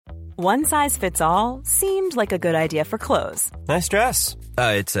One size fits all seemed like a good idea for clothes. Nice dress.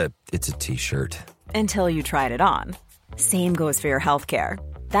 It's a t-shirt. Until you tried it on. Same goes for your healthcare.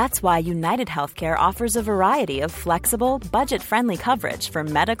 That's why United Healthcare offers a variety of flexible, budget-friendly coverage for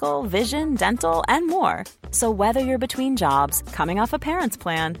medical, vision, dental, and more. So whether you're between jobs, coming off a parent's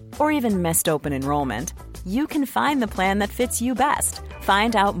plan, or even missed open enrollment, you can find the plan that fits you best.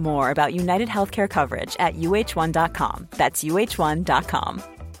 Find out more about United Healthcare coverage at uh1.com. That's uh1.com.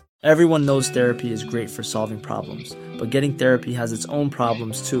 Everyone knows therapy is great for solving problems, but getting therapy has its own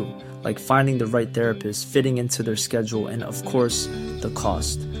problems too, like finding the right therapist, fitting into their schedule, and of course, the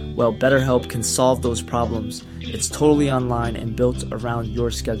cost. Well, BetterHelp can solve those problems. It's totally online and built around your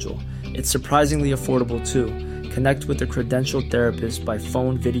schedule. It's surprisingly affordable too. Connect with a credentialed therapist by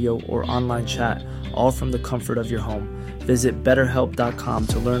phone, video, or online chat, all from the comfort of your home. Visit BetterHelp.com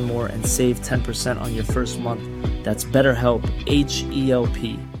to learn more and save 10% on your first month. That's BetterHelp,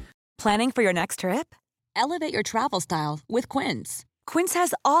 H-E-L-P. Planning for your next trip? Elevate your travel style with Quince. Quince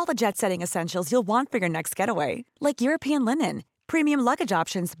has all the jet-setting essentials you'll want for your next getaway, like European linen, premium luggage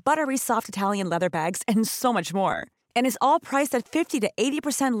options, buttery soft Italian leather bags, and so much more. And is all priced at 50 to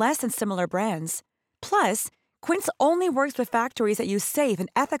 80% less than similar brands. Plus, Quince only works with factories that use safe and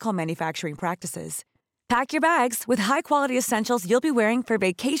ethical manufacturing practices. Pack your bags with high-quality essentials you'll be wearing for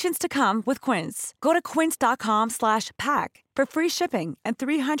vacations to come with Quince. Go to quince.com/pack for free shipping and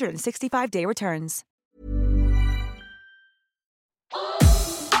 365-day returns.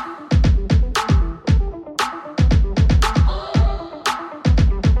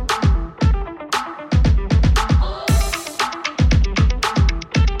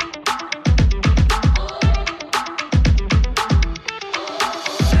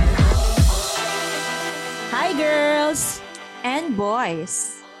 Hi, girls and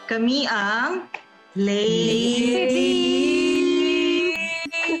boys. Kami ang Lady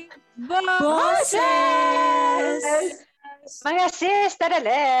Bosses! Mga sis, tara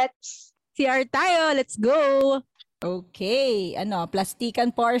let's! CR tayo, let's go! Okay,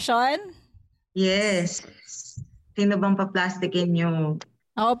 plastikan portion? Yes. Sino bang paplastikin nyo?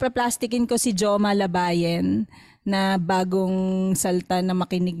 Ako, plastikin ko si Joma Labayen na bagong salta na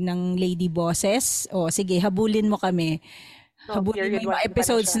makinig ng Lady Bosses. O, sige, habulin mo kami. Habulin mo yung mga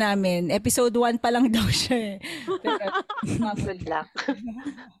episodes namin. Episode 1 pa lang daw siya eh. Good luck.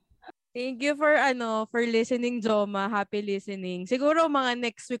 Thank you for listening, Joma. Happy listening. Siguro mga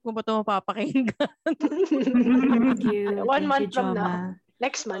next week mo pa ito mapapakinggan. Thank you. 1 month from now.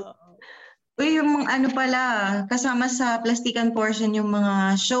 Next month. Uy, yung pala, kasama sa plastikan portion yung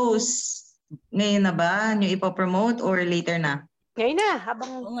mga shows. Ngayon na ba? Nyo ipopromote or later na? Ngayon na,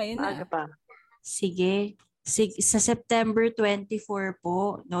 habang maaga pa. Sige. Sa September 24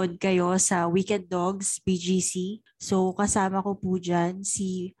 po, nood kayo sa Wicked Dogs BGC. So, kasama ko po dyan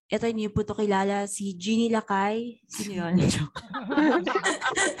eto niyo po to kilala, si Jeannie Lakay. Sino yun?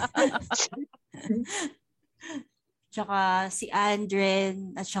 Tsaka si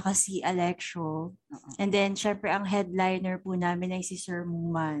Andren at tsaka si Alexio. And then, syempre, ang headliner po namin ay si Sir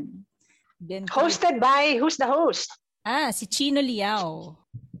Muman. Hosted by, who's the host? Si Chino Liao.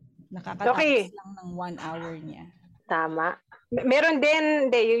 Nakakatapos lang ng 1 hour niya. Tama. Meron din,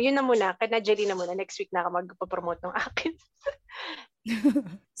 yun na muna. Kana Jelly na muna. Next week na ako magpapromote ng akin.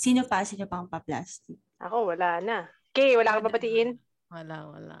 Sino pa ang pa-plastic? Ako, wala na. Okay, wala ka babatiin?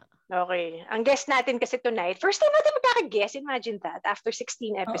 Wala. Okay. Ang guest natin kasi tonight, first time natin magkaka-guest, imagine that, after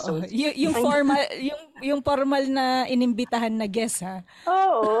 16 episodes. Yung formal, yung formal na inimbitahan na guest, ha?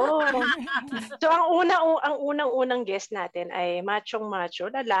 Oo. So, ang unang guest natin ay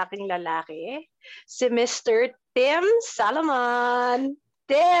machong-macho, lalaking-lalaki, si Mr. Tim Salomon.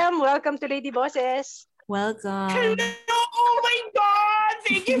 Tim, welcome to Lady Bosses. Welcome. Hello! Oh my God!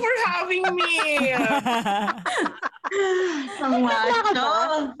 Thank you for having me! Ang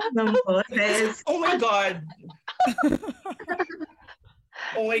macho ng boses. Oh my God!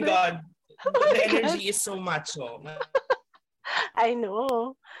 Oh my God! The energy is so macho. I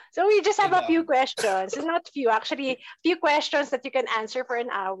know. So we just have a few questions. Not few, actually, few questions that you can answer for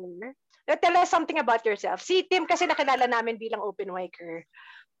an hour. Tell us something about yourself. Si Tim kasi nakilala namin bilang open micer.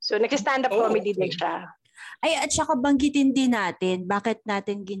 So nag-stand up comedy din siya. Ay, at saka banggitin din natin bakit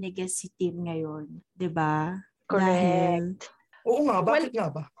natin ginigest si Tim ngayon. 'Di ba? Correct. Oo nga, bakit nga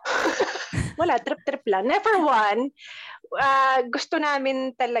ba? Wala, trip lang. Never one. Gusto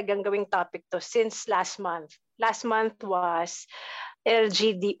namin talagang gawing topic to since last month. Last month was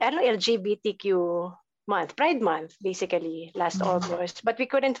LGBTQ month, Pride Month, basically, last August. But we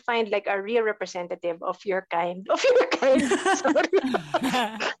couldn't find like a real representative of your kind. Sorry.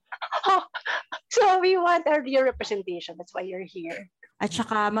 So we want a real representation. That's why you're here. At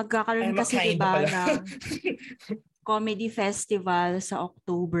saka magkakaroon kasi diba ng comedy festival sa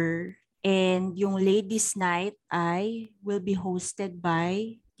October. And yung Ladies Night will be hosted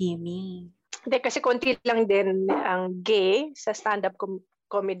by Timmy. Hindi, kasi konti lang din ang gay sa stand-up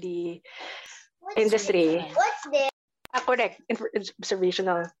comedy industry. What's this? Correct.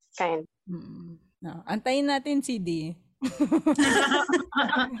 Observational kind. No, antayin natin si D.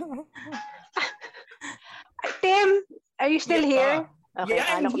 Tim, are you still here? Okay,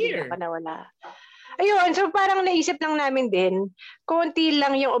 Yeah, I'm here. Ka na wala. Ayun, so parang naisip lang namin din, konti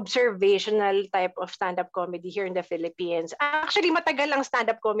lang yung observational type of stand-up comedy here in the Philippines. Actually, matagal lang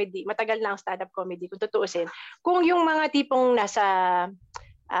stand-up comedy kung tutuusin. Kung yung mga tipong nasa,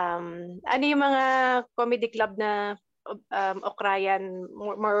 ano yung mga comedy club na okrayan,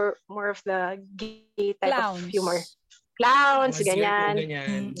 more of the gay type of humor. Clowns, ganyan.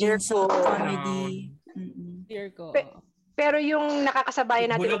 Jerko. Comedy. Jerko. Pero yung nakakasabayan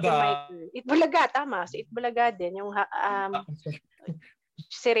natin open mic, Itbulaga, tama. So Itbulaga din. Yung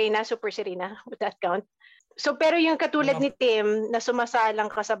Serena, Super Serena, would that count? So pero yung katulad ni Tim na sumasalang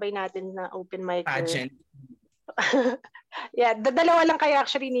kasabay natin na open mic. Pageant. Yeah, dalawa lang kaya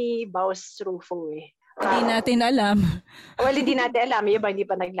actually ni Baus Rufo eh. Hindi natin alam. Well, hindi natin alam. Yung iba hindi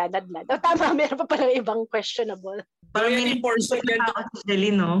pa nagladadlad. Tama, meron pa palang ibang questionable. Parang yung portion yan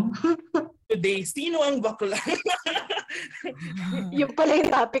no? today, sino ang bakla? Yung pala yung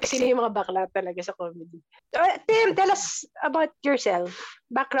topic, sino yung mga bakla talaga sa comedy. Tim, tell us about yourself.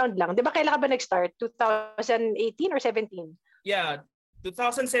 Background lang. Di ba kailan ka ba nag-start? 2018 or 17? Yeah,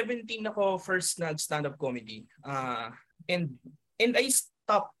 2017 ako first nag-stand-up comedy. And I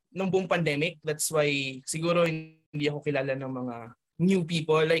stopped nung buong pandemic. That's why siguro hindi ako kilala ng mga new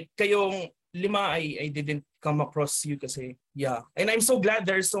people. Like kayong 5, I didn't come across you kasi yeah. And I'm so glad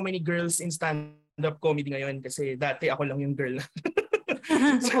there's so many girls in stand-up comedy ngayon kasi dati ako lang yung girl.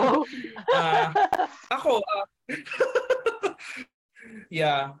 So,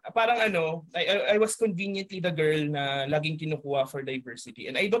 yeah, parang I was conveniently the girl na laging kinukuha for diversity.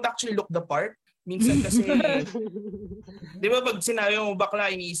 And I don't actually look the part. Minsan kasi, di ba pag sinabi mo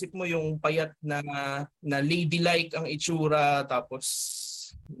bakla, iniisip mo yung payat na ladylike ang itsura, tapos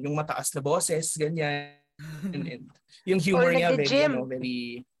yung mataas na boses, ganyan. And yung humor niya,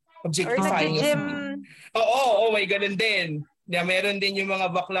 very objectifying. Oo, may ganun din. Yeah, meron din yung mga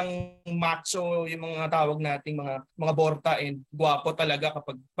baklang macho, yung mga tawag nating mga borta and guwapo talaga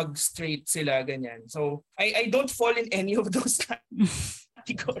pag straight sila, ganyan. So, I don't fall in any of those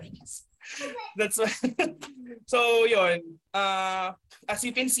categories. That's why. So yun. As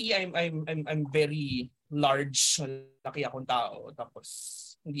you can see, I'm very large. Laki akong tao. Tapos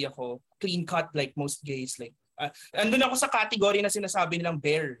hindi ako clean cut like most gays. Like andun ako sa category na sinasabi nilang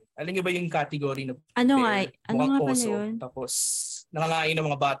bear. Alam niyo ba yung category na bear? Ano nga pala yun? Tapos nangangain ng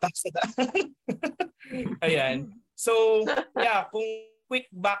mga bata. Ayan. So yeah, kung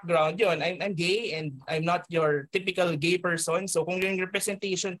quick background yun, I'm gay and I'm not your typical gay person. So kung yung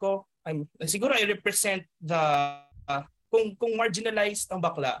representation ko, siguro I represent the kung marginalized ang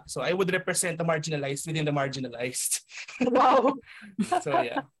bakla. So I would represent the marginalized within the marginalized. Wow. So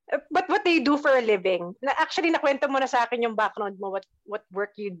yeah. But what do you do for a living? Actually, nakwento mo na sa akin yung background mo, what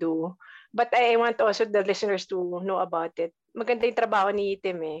work you do. But I want also the listeners to know about it. Maganda yung trabaho ni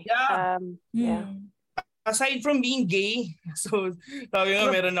Tim eh. Yeah. Yeah. Aside from being gay, so sabi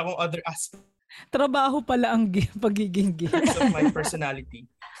nga meron akong other aspects. Trabaho pala ang pagiging gay. Of my personality.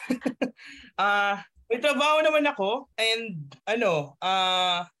 May trabaho naman ako and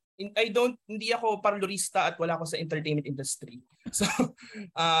hindi ako parlorista at wala ako sa entertainment industry. So,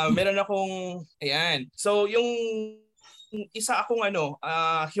 meron akong, ayan. So, yung isa akong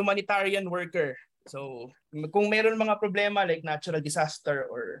humanitarian worker. So, kung meron mga problema like natural disaster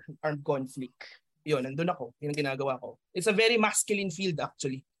or armed conflict, yun, nandun ako. Yun ang ginagawa ko. It's a very masculine field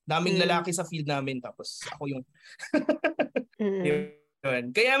actually. Daming lalaki sa field namin tapos ako yung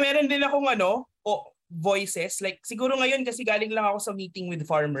yun. Kaya meron din akong voices. Like siguro ngayon kasi galing lang ako sa meeting with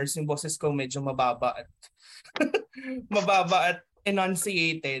farmers, yung boses ko medyo mababa at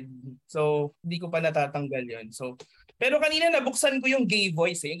enunciated. So, hindi ko pa natatanggal yun. So, pero kanina nabuksan ko yung gay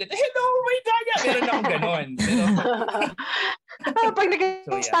voice eh. Hello, my God! Meron akong ganon. Pero, pag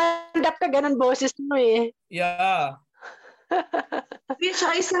nag-stand up ka, ganon boses mo eh. Yeah.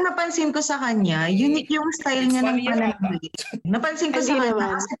 Tsaka isang napansin ko sa kanya, unique yung style niya ng pananamit. Napansin ko sa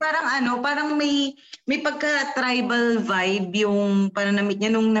kanya kasi parang may pagka-tribal vibe yung pananamit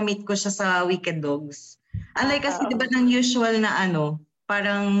niya nung na-meet ko siya sa Wicked Dogs. Unlike kasi diba ng usual na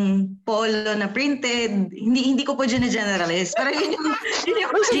parang polo na printed. Hindi ko po dyan na-generalize. Parang yun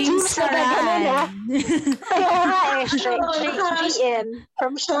yung James Kaya nga GN.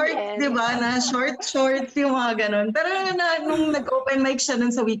 From short, di ba? Na shorts yung mga ganun. Pero nung nag-open mic siya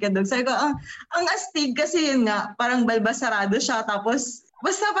nun sa Wicked Dog, sabi ko, ang astig kasi yun nga, parang balbasarado siya. Tapos,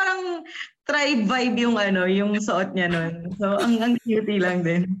 basta parang tribe vibe yung suot niya nun. So, ang cutie lang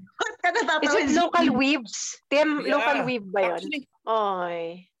din. Is it local weaves? Tim, Yeah. local weave ba yun? Actually,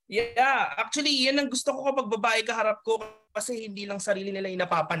 Oy. yeah. Actually, yan ang gusto ko kapag babae kaharap ko kasi hindi lang sarili nila yung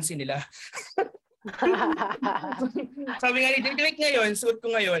napapansin nila. Sabi nga ni Drake ngayon, suot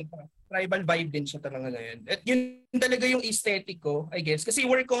ko ngayon, tribal vibe din siya talaga ngayon. At yun talaga yung aesthetic ko, I guess. Kasi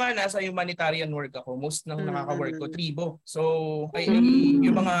work ko nga nasa humanitarian work ako. Most ng nakaka-work ko, tribo. So,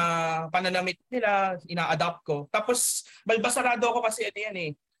 yung mga pananamit nila, ina-adapt ko. Tapos, balbasarado ako kasi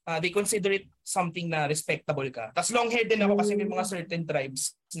yan they consider it something na respectable ka. Tapos long hair din ako kasi may mga certain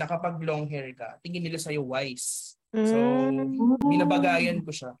tribes na kapag long hair ka, tingin nila sa'yo wise. So, binabagayan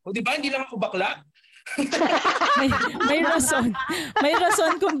ko siya. O di ba, hindi lang ako bakla? may rason. May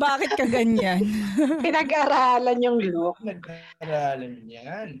rason kung bakit ka ganyan. Pinag-aralan yung look. Nag-aralan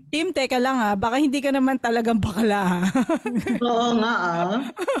yan. Tim, teka lang baka hindi ka naman talagang bakla. Oo nga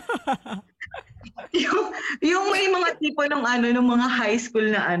yung may mga tipo ng mga high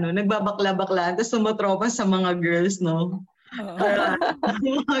school na nagbabakla-bakla tapos sumotropa sa mga girls, no?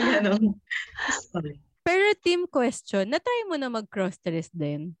 Yung mga ganun. Pero team question, na-try mo na mag-cross-dress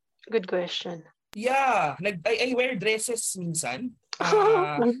din? Good question. Yeah, I wear dresses minsan.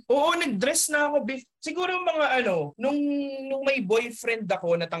 Oo, nag-dress na ako. Siguro mga nung may boyfriend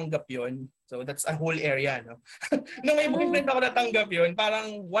ako natanggap yon. So that's a whole area, no? Nung may boyfriend ako natanggap yon,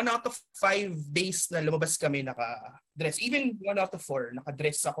 parang 1 out of 5 days na lumabas kami naka-dress. Even 1 out of 4,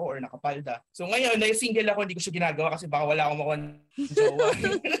 naka-dress ako or nakapalda. So ngayon, na-single ako, hindi ko siya ginagawa kasi baka wala akong makuha ng jowa.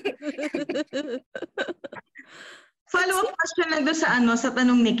 Follow-up question lang doon sa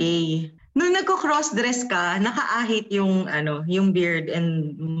tanong ni Kay. Nung nagko-cross-dress ka, nakaahit yung beard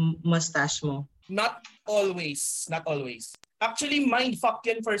and mustache mo? Not always. Actually, mindfuck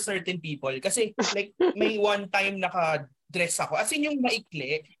yan for certain people. Kasi like may one time naka-dress ako. As in yung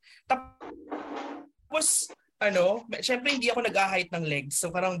maikli. Tapos, syempre hindi ako nag-height ng legs.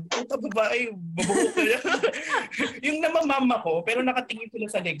 So parang, puta babae, babuhok ko yan. Yung namamama ko, pero nakatingin sila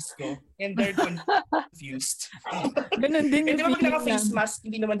sa legs ko. And they're confused. Ganun din yung yung pag naka-face mask,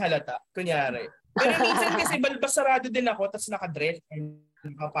 hindi naman halata. Kunyari. Pero minsan kasi balbasarado din ako, tapos naka-dress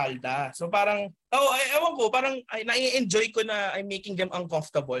nakapalda. So parang, ewan ko, parang nai-enjoy ko na I'm making them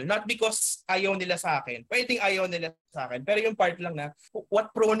uncomfortable. Not because ayaw nila sa akin. Pwedeng ayaw nila sa akin. Pero yung part lang na, what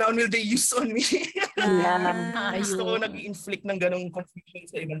pronoun will they use on me? Gusto ko nag-inflict ng ganong confusion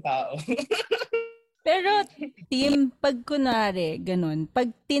sa ibang tao. Pero, team, pag kunwari, ganun, pag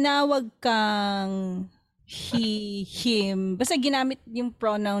tinawag kang he, him, basta ginamit yung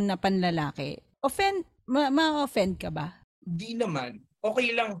pronoun na panlalaki, ma-offend ka ba? Di naman.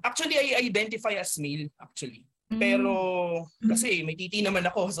 Okay lang. Actually, I identify as male, actually. Pero, kasi may titi naman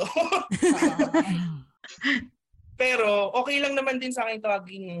ako, so. Pero, okay lang naman din sa akin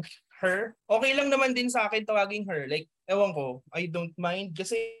tawaging her. Okay lang naman din sa akin tawaging her. Like, ewan ko, I don't mind.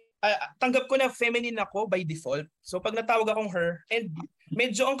 Kasi, tanggap ko na feminine ako by default. So, pag natawag akong her, and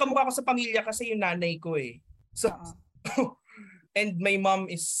medyo ang kamukha ko sa pamilya kasi yung nanay ko eh. So, and my mom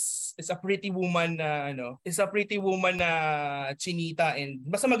is a pretty woman na chinita, and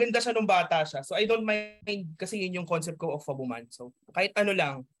basta maganda siya nung bata siya. So I don't mind kasi yun yung concept ko of a woman. So kahit ano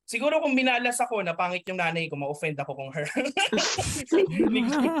lang. Siguro kung minalas ako na pangit yung nanay ko, ma-offend ako kung her.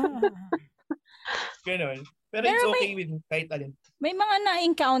 Ganon. Pero it's okay with kahit alin. May mga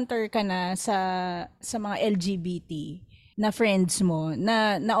na-encounter ka na sa mga LGBT na friends mo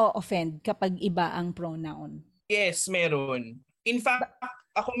na na-offend kapag iba ang pronoun? Yes, meron. In fact,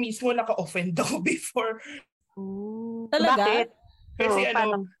 ako mismo naka-offend ako before. Talaga? Bakit? Kasi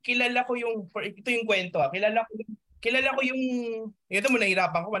kilala ko yung, ito yung kwento kilala ko yung, ito mo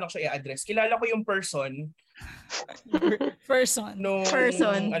nahirapan ko, paano ko siya i-address. Kilala ko yung person. Nung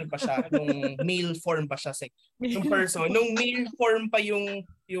ano pa siya, nung male form pa siya. Nung person, nung male form pa yung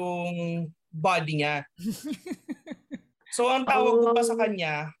body niya. So ang tawag ko pa sa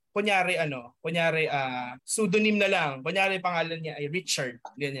kanya, kunyari pseudonym na lang. Kunyari pangalan niya ay Richard,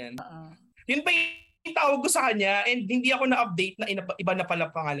 ganyan. Yun pa yung tawag ko sa kanya, and hindi ako na-update na iba na pala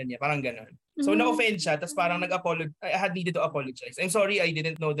pangalan niya, parang gano'n. So na-offend siya, tapos parang I had needed to apologize. I'm sorry, I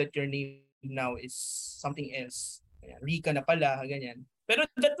didn't know that your name now is something else. Rika na pala, ganyan. Pero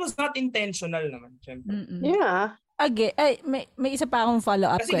that was not intentional naman, syempre. Yeah. Okay, may isa pa akong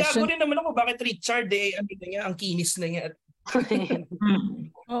follow-up question. Kasi gago rin naman ako, bakit Richard ang kinis na niya.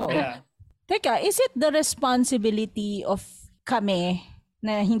 Oo. Yeah. Teka, is it the responsibility of kami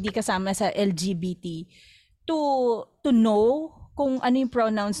na hindi kasama sa LGBT to know kung ano yung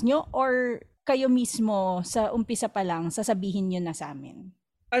pronouns nyo, or kayo mismo sa umpisa pa lang sasabihin nyo na sa amin?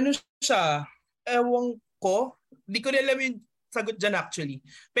 Ano siya? Ewan ko. Di ko rin alam yung sagot dyan actually.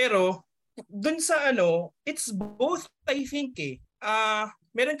 Pero dun sa it's both I think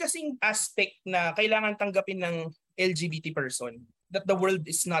meron kasing aspect na kailangan tanggapin ng LGBT person that the world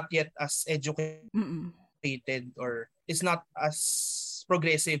is not yet as educated or is not as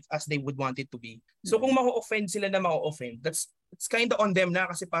progressive as they would want it to be. So kung ma-offend sila na ma-offend, it's kind of on them na,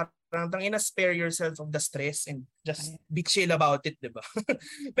 kasi parang tangina, spare yourself of the stress and just be chill about it, 'di ba?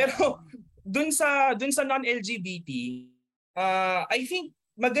 Pero dun sa non-LGBT, I think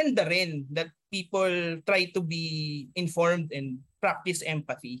maganda rin that people try to be informed and practice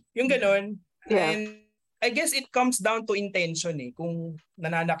empathy. Yung ganon. Yeah. And I guess it comes down to intention kung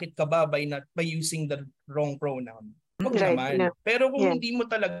nananakit ka ba by using the wrong pronoun. Huwag Right, naman. yeah. Pero kung Yeah. hindi mo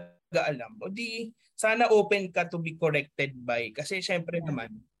talaga alam, o di sana open ka to be corrected by, kasi syempre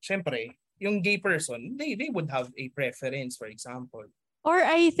yung gay person, they would have a preference, for example. Or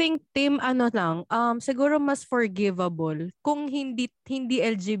I think, Tim, siguro mas forgivable kung hindi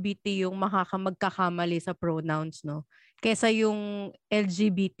LGBT yung magkakamali sa pronouns, no? Kesa yung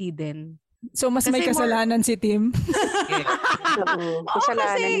LGBT din. So mas may Kasi kasalanan si Tim?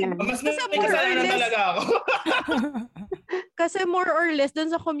 Kasalanan yan. Mas Kasi may kasalanan talaga ako. Kasi more or less dun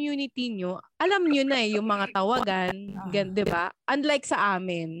sa community nyo, alam nyo na yung mga tawagan, di ba? Unlike sa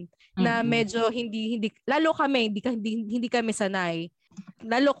amin, na medyo hindi lalo kami hindi kami sanay.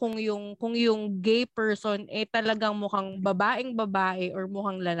 Lalo kung yung gay person talagang mukhang babae or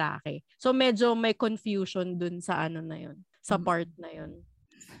mukhang lalaki. So medyo may confusion dun sa na yun, sa part na yun.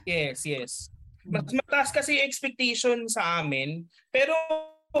 Yes. Mas mataas kasi yung expectation sa amin, pero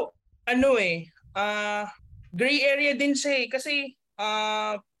gray area din siya kasi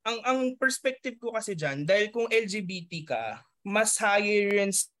ang perspective ko kasi diyan, dahil kung LGBT ka, mas higher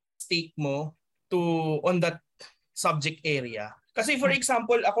yung stake mo on that subject area. Kasi for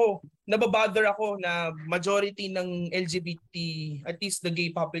example, nababother ako na majority ng LGBT, at least the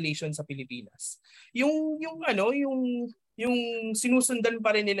gay population sa Pilipinas, yung sinusundan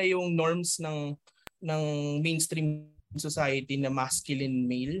pa rin nila yung norms ng mainstream society na masculine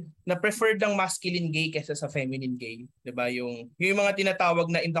male, na preferred ang masculine gay kaysa sa feminine gay, 'di ba? Yung mga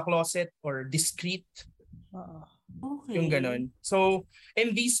tinatawag na in the closet or discreet. Okay. Yung ganon. So,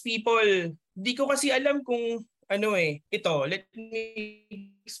 and these people, di ko kasi alam kung ito, let me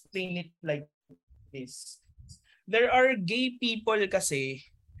explain it like this. There are gay people kasi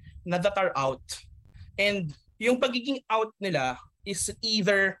that are out. And yung pagiging out nila is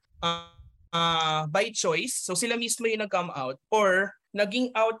either by choice, so sila mismo yung nag-come out, or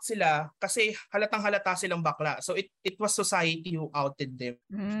naging out sila kasi halatang-halata silang bakla. So it was society who outed them.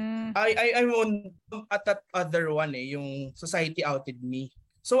 I'm at that other one yung society outed me.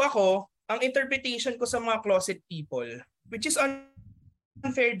 So ako, ang interpretation ko sa mga closet people, which is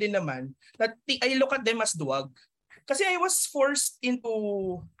unfair din naman, that I look at them as duwag. Kasi I was forced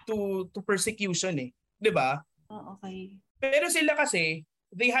into persecution 'di ba? Oh, okay. Pero sila kasi,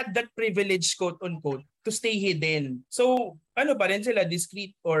 they had that privilege, quote unquote, to stay hidden. So, pa rin sila,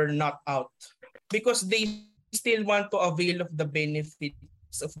 discreet or not out? Because they still want to avail of the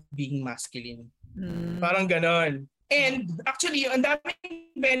benefits of being masculine. Parang ganon. And actually, ang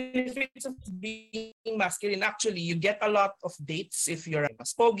daming benefits of being masculine. Actually, you get a lot of dates if you're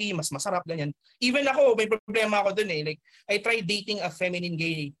mas pogi, mas masarap, ganyan. Even ako, may problema ako dun Like, I tried dating a feminine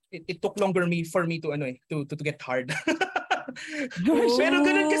gay. It took longer for me to get hard. Pero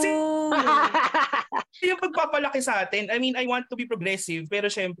ganun kasi yung pagpapalaki sa atin. I mean, I want to be progressive, pero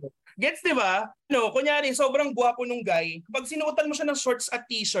syempre, gets, di ba? Kunyari, sobrang gwapo nung guy. Pag sinuotan mo siya ng shorts at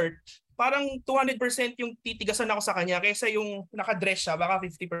t-shirt, parang 200% yung titigasan ako sa kanya kaysa yung nakadress siya, baka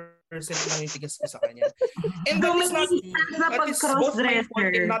 50% lang yung tigas ko sa kanya. And that is both my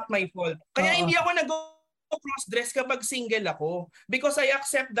fault and not my fault. Kaya hindi ako cross-dress kapag single ako, because I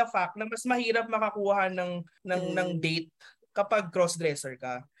accept the fact na mas mahirap makakuha ng date kapag cross-dresser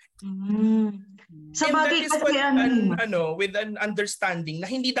ka. Sa bagay kasi with an understanding na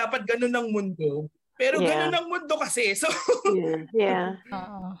hindi dapat ganun ang mundo, pero ganun ang mundo kasi. So yeah.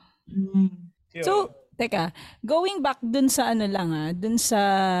 So, teka, going back dun sa dun sa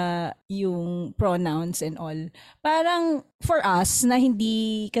yung pronouns and all, parang for us na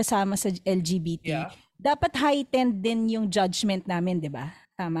hindi kasama sa LGBT, dapat heightened din yung judgment namin, di ba?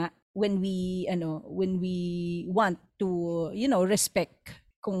 Tama? When we want to, respect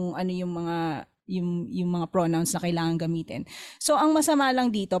kung ano yung mga yung mga pronouns na kailangan gamitin. So ang masama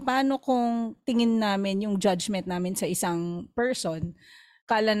lang dito, paano kung tingin namin yung judgment namin sa isang person,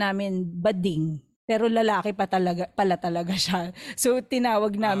 kala namin bading, pero lalaki pala talaga siya. So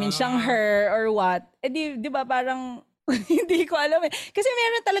tinawag namin siyang her or what. Di ba parang hindi ko alam eh. Kasi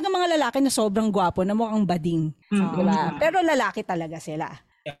meron talaga mga lalaki na sobrang gwapo na mukhang bading. Diba? Pero lalaki talaga sila.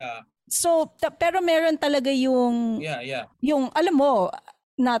 Yeah. So, pero meron talaga yung yung alam mo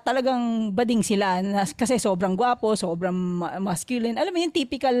na talagang bading sila na, kasi sobrang gwapo, sobrang masculine. Alam mo yung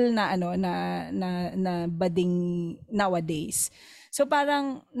typical na na bading nowadays. So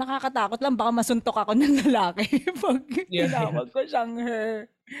parang nakakatakot lang, baka masuntok ako ng lalaki pag tinawag ko siyang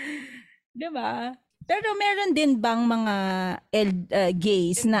her. 'Di ba? Pero meron din bang mga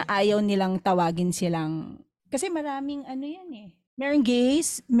gays na ayaw nilang tawagin silang, kasi maraming ano yan eh. Merong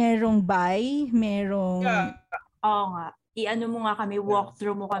gays, merong bi, merong... Oo nga. I-ano mo nga kami,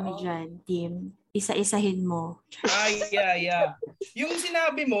 walkthrough mo kami dyan, team. Isa-isahin mo. Yeah. Yung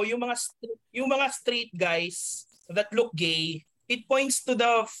sinabi mo, yung mga straight guys that look gay, it points to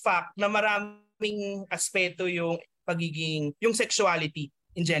the fact na maraming aspeto yung yung sexuality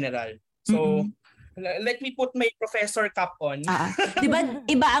in general. So, let me put my professor cap on. Di ba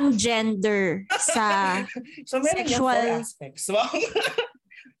iba ang gender sa so, sexual aspects?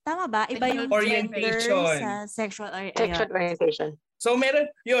 Tama ba? Iba yung gender sa sexual orientation. So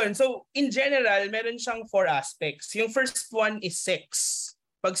meron yun. So in general, meron siyang 4 aspects. Yung first one is sex.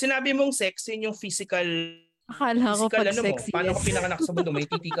 Pag sinabi mong sex, yun yung physical. Akala ko pag sexy. Paano ka pinanganak sa mundo? May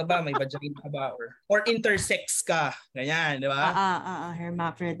titi ka ba? May vagina ka ba? Or intersex ka? Ganyan, di ba?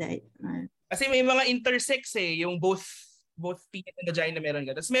 Hermaphrodite. Kasi may mga intersex yung both penis and vagina meron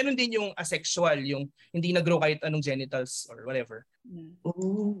ka. Tapos meron din yung asexual, yung hindi nag-grow kahit anong genitals or whatever.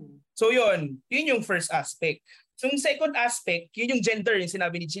 So yun yung first aspect. So yung second aspect, yun yung gender, yung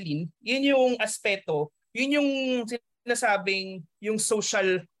sinabi ni Jeline, yun yung aspeto, yun yung sinasabing yung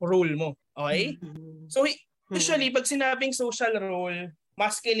social role mo. Okay? So usually, pag sinabing social role,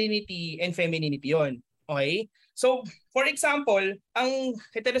 masculinity and femininity yun. Okay? So, for example, ang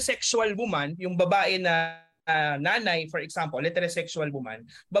heterosexual woman, yung babae na nanay, for example, heterosexual woman,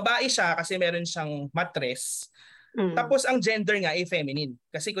 babae siya kasi meron siyang mattress. Tapos ang gender nga ay feminine.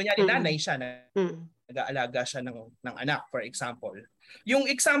 Kasi kunyari nanay siya, nag-aalaga siya ng anak, for example. Yung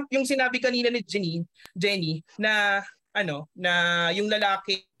sinabi kanina ni Jenny na na yung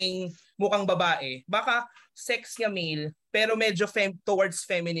lalaking mukhang babae, baka sex niya male, pero medyo towards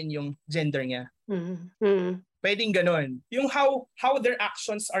feminine yung gender niya. Pwedeng ganon. Yung how their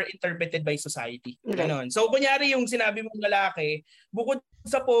actions are interpreted by society. Ganon. So, kunyari yung sinabi mong lalaki, bukod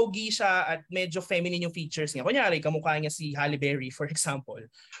sa pogi siya at medyo feminine yung features niya. Kunyari, kamukha niya si Halle Berry, for example.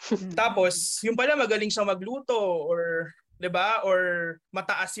 Tapos, yung pala magaling siya magluto or, di ba? Or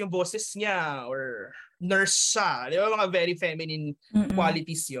mataas yung boses niya or nurse siya. Di ba? Mga very feminine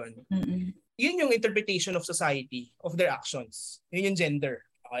qualities yun. Yun yung interpretation of society, of their actions. Yun yung gender.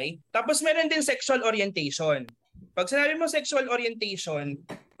 Okay? Tapos meron din sexual orientation. Pag sinabi mo sexual orientation,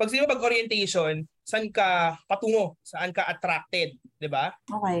 pag saan ka patungo? Saan ka attracted? Diba?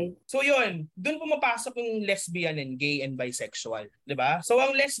 Okay. So yun, dun pumapasok yung lesbian and gay and bisexual. Diba? So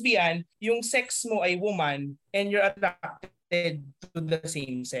ang lesbian, yung sex mo ay woman and you're attracted to the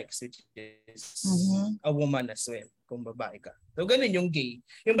same sex, which is a woman as well, kung babae ka. So ganun yung gay.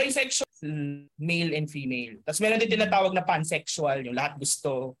 Yung bisexual, male and female. Tapos meron din tinatawag na pansexual, yung lahat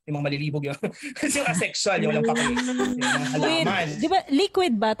gusto, yung mga malilibog yun. Kasi yung asexual, yung walang papel. Yung mga halaman. Di ba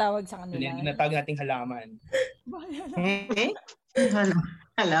liquid ba tawag sa kanila? Yung tinatawag nating halaman.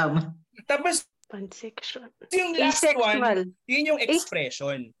 Halaman. Tapos, pansexual. Yung last one, yun yung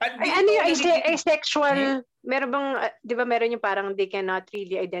expression. At ano yung asexual? Meron bang, di ba meron yung parang they cannot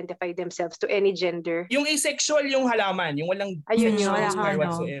really identify themselves to any gender? Yung asexual yung halaman, yung walang ayun yung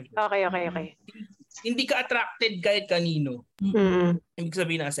whatsoever. Okay. Hindi ka attracted kahit kanino. Ibig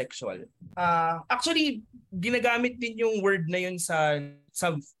sabihin na asexual. Actually, ginagamit din yung word na yun sa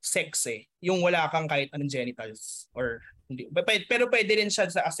sex yung wala kang kahit anong genitals or hindi. Pero pwede rin siya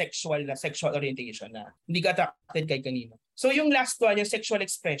sa asexual na sexual orientation na hindi ka attracted kahit kanino. So yung last one, yung sexual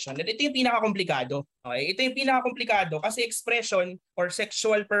expression, ito yung pinaka-komplikado. Okay? Ito yung pinaka-komplikado kasi expression or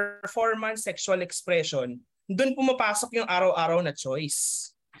sexual performance, sexual expression, doon pumapasok yung araw-araw na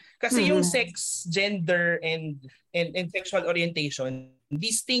choice. Kasi yung sex, gender, and sexual orientation,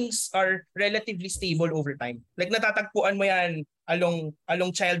 these things are relatively stable over time. Like natatagpuan mo yan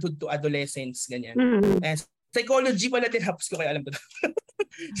along childhood to adolescence, ganyan. And psychology pala tinapos ko kaya alam ko.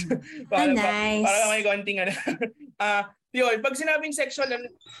 Nice. Para may konting yun, pag sinabing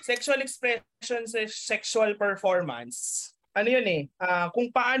sexual expression, sexual performance, ano yun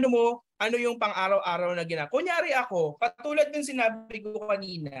kung ano yung pang-araw-araw na ginagawa. Kunyari ako, katulad ng sinabi ko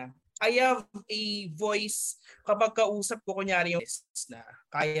kanina, I have a voice kapag kausap ko, kunyari yung na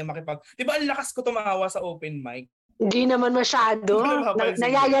kaya di ba ang lakas ko tumawa sa open mic? Hindi naman masyado.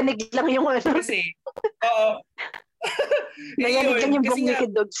 Nayayanig lang yung ano. Kasi, oo. Nayayanig lang yung Book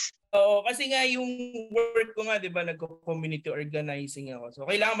Naked Dogs. Oo, kasi nga yung work ko nga, di ba, nag-community organizing ako. So,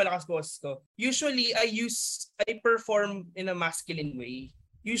 kailangan malakas boses ko. Usually, I perform in a masculine way.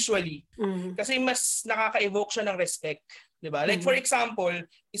 Usually. Kasi mas nakaka-evoke siya ng respect. Diba? Like for example,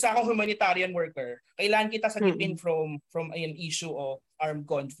 isa akong humanitarian worker. Kailangan kita sagipin from an issue of armed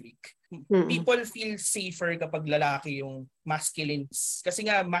conflict. People feel safer kapag lalaki yung masculine. Kasi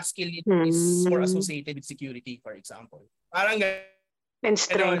nga masculine is more associated with security, for example. Parang and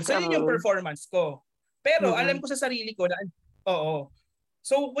strength. So yun yung performance ko. Pero alam ko sa sarili ko na oo.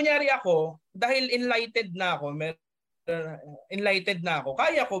 So kunyari ako, dahil enlightened na ako,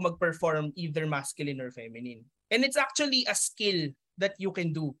 kaya ko mag-perform either masculine or feminine. And it's actually a skill that you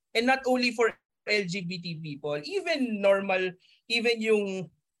can do. And not only for LGBT people, even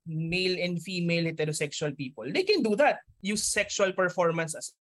yung male and female heterosexual people, they can do that. Use sexual performance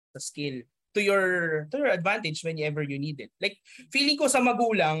as a skill to your advantage whenever you need it. Like, feeling ko sa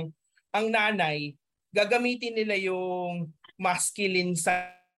magulang, ang nanay, gagamitin nila yung masculine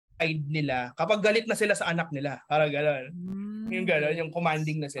side nila kapag galit na sila sa anak nila. Parang gano'n. Yung gano'n, yung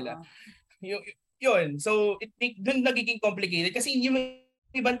commanding na sila. Yun. So, dun nagiging complicated kasi yung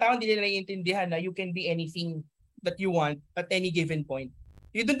ibang tao hindi nila naiintindihan na you can be anything that you want at any given point.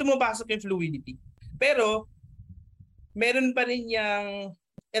 Yun dun tumapasok yung fluidity. Pero, meron pa rin yung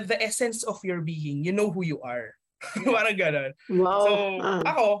the essence of your being. You know who you are. Parang gano'n. Wow. So,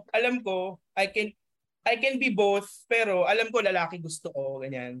 ako, alam ko, I can be both, pero alam ko lalaki gusto ko,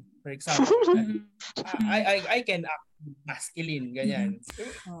 ganyan. For example, I can act masculine, ganyan.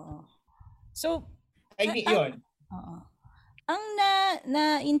 So, I mean, yun. Ang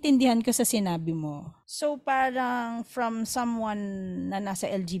naintindihan ko sa sinabi mo, so parang from someone na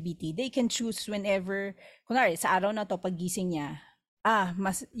nasa LGBT, they can choose whenever, kunwari, sa araw na to, paggising niya,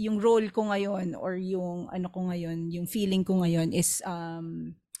 mas yung role ko ngayon or yung ano ko ngayon, yung feeling ko ngayon is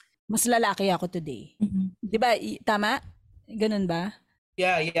mas lalaki ako today. Di ba? Tama? Ganun ba?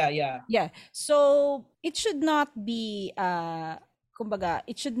 Yeah. So, it should not be kumbaga,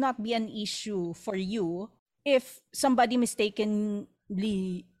 it should not be an issue for you if somebody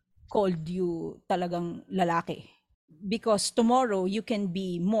mistakenly called you talagang lalaki. Because tomorrow, you can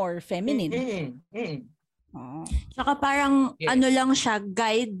be more feminine. Saka parang ano lang siya,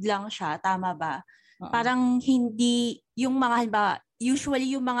 guide lang siya, tama ba? Parang hindi, yung mga, halimbawa,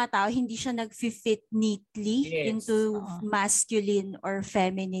 usually yung mga tao, hindi siya nag-fit neatly into masculine or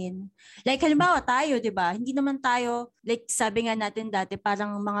feminine. Like, halimbawa tayo, di ba? Hindi naman tayo, like sabi nga natin dati,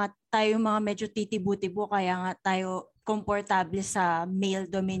 parang tayo mga medyo titibo-tibo, kaya nga tayo komportable sa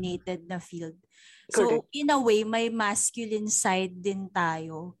male-dominated na field. So, in a way, may masculine side din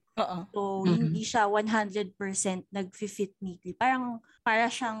tayo. So, hindi siya 100% nag-fit neatly. Para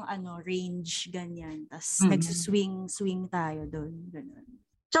siyang range, ganyan. Tapos nagsuswing tayo doon. Ganun.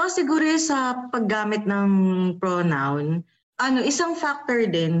 Tsaka siguro sa paggamit ng pronoun, isang factor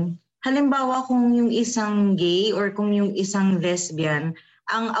din, halimbawa kung yung isang gay or kung yung isang lesbian,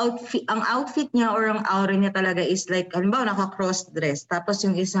 ang outfit niya or ang aura niya talaga is like, halimbawa naka-cross dress, tapos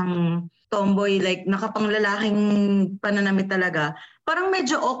yung isang tomboy, like nakapanglalaking pananamit talaga, parang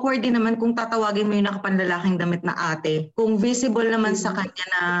medyo awkward din naman kung tatawagin mo yung nakapanlalaking damit na ate. Kung visible naman sa kanya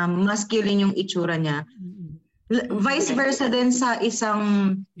na masculine yung itsura niya. Vice versa din sa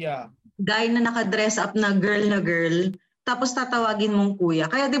isang guy na nakadress up na girl, tapos tatawagin mong kuya.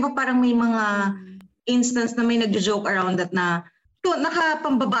 Kaya di ba parang may mga instance na may nagjo-joke around that na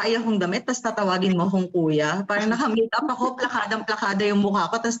nakapambabae akong damit, tapos tatawagin mo akong kuya. Parang naka-makeup ako, plakada yung mukha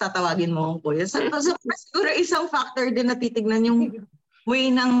ko, tapos tatawagin mo akong kuya. So siguro isang factor din na titignan yung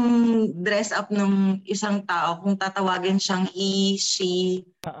way ng dress up ng isang tao, kung tatawagin siyang he, she.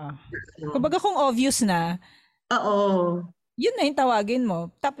 Kumbaga kung obvious na, yun na yung tawagin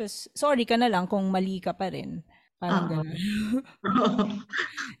mo. Tapos, sorry ka na lang kung mali ka pa rin. Parang gano'n.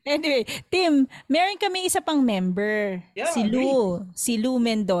 Anyway, Tim, meron kami isa pang member. Si Lou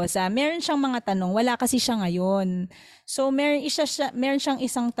Mendoza. Meron siyang mga tanong. Wala kasi siya ngayon. So, meron siyang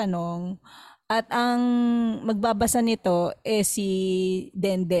isang tanong. At ang magbabasa nito si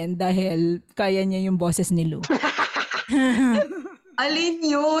Denden dahil kaya niya yung boses ni Lou. Alin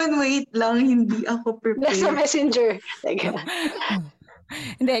yun? Wait lang, hindi ako prepared. Nasa messenger.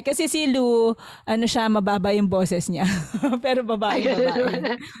 Hindi, kasi si Lou, ano siya, mababa yung boses niya. Pero babae.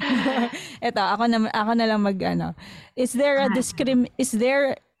 Eto, ako na lang Is there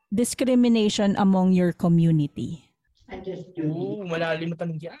discrimination among your community? Malalim na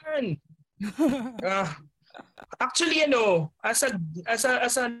tanong yan. Actually,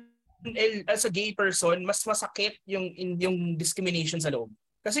 as a gay person, mas masakit yung discrimination sa loob.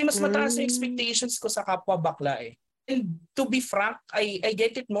 Kasi mas mataas yung expectations ko sa kapwa bakla eh. And to be frank, I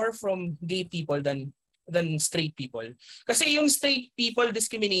get it more from gay people than straight people. Kasi yung straight people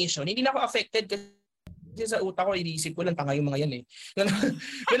discrimination, hindi na ako affected kasi sa utak ko, iniisip ko lang tanga yung mga yan eh.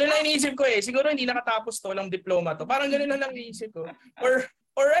 Ganun lang iniisip ko eh. Siguro hindi nakatapos to, lang diploma to. Parang ganun lang iniisip ko. Or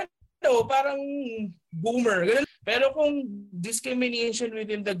parang boomer. Ganun. Pero kung discrimination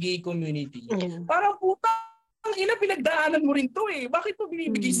within the gay community, parang ang ina, pinagdaanan mo rin to eh. Bakit mo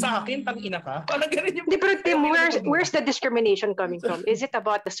binibigay sa akin? Tang-ina ka? Parang ganun yung... Pero Tim, where's the discrimination coming from? Is it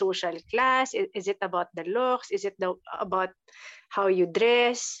about the social class? Is it about the looks? Is it about how you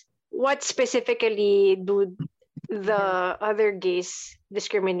dress? What specifically do the other gays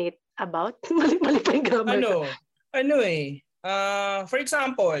discriminate about? Mali pa yung grammar. For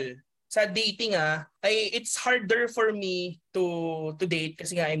example, sa dating it's harder for me to date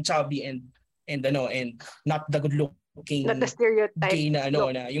kasi nga I'm chubby and not the good looking, not the stereotype gay na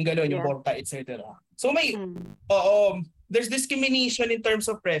yung gano'n, yung porta, etc. So there's discrimination in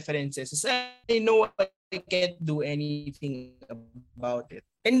terms of preferences. I know I can't do anything about it.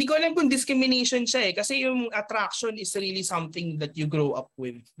 And hindi ko alam kung discrimination siya eh. Kasi yung attraction is really something that you grow up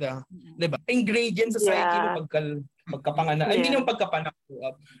with. Diba? Ingredient society mo pagkapanganak. Hindi naman pagkapanak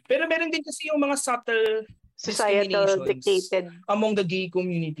grow up. Pero meron din kasi yung mga subtle societal dictated among the gay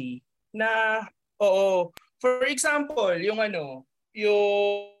community na, for example, yung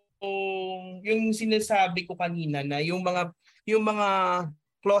sinasabi ko kanina na yung mga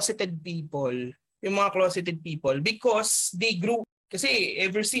closeted people because they grew kasi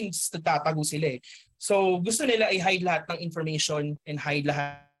ever since nagtatago sila eh. So gusto nila i-hide lahat ng information and hide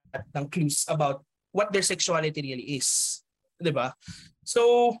lahat ng clues about what their sexuality really is. 'Di ba?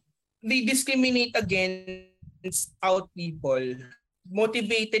 So they discriminate against out people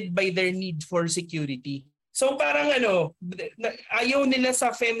motivated by their need for security. So parang ayaw nila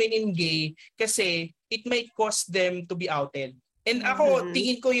sa feminine gay kasi it might cause them to be outed. And ako,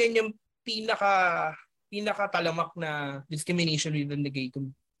 tingin ko yan yung pinaka-talamak na discrimination within the gay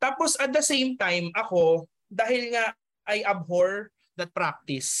community. Tapos at the same time, ako, dahil nga I abhor that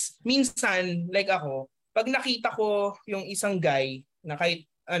practice, minsan, like ako, pag nakita ko yung isang guy na kahit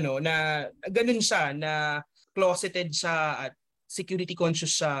na ganun siya, na closeted siya at security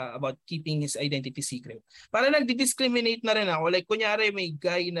conscious siya about keeping his identity secret. Para nagdi-discriminate na rin ako. Like, kunyari may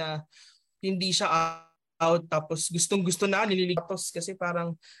guy na hindi siya out tapos gustong-gusto na nililigatos kasi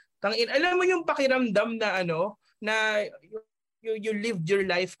parang alam mo yung pakiramdam na na you lived your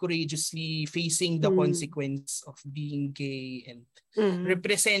life courageously facing the consequence of being gay and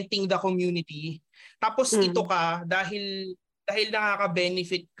representing the community. Tapos ito ka dahil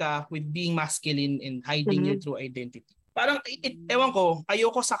nakaka-benefit ka with being masculine and hiding your true identity. Parang, ewan ko,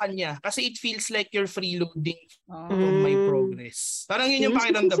 ayoko sa kanya kasi it feels like you're freeloading from my progress. Parang yun yung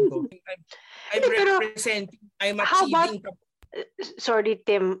pakiramdam ko. I'm achieving. Sorry,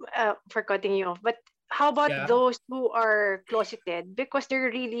 Tim, for cutting you off, but how about those who are closeted because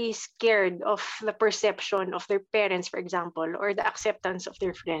they're really scared of the perception of their parents, for example, or the acceptance of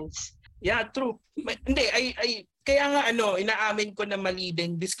their friends? Yeah, true. Hindi, kaya nga inaamin ko na mali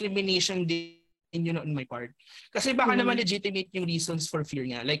din, discrimination din yun on my part. Kasi baka naman legitimate yung reasons for fear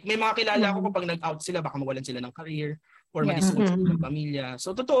nga. Like, may mga kilala ko kapag nag-out sila, baka mawalan sila ng career or mag-isip ng pamilya.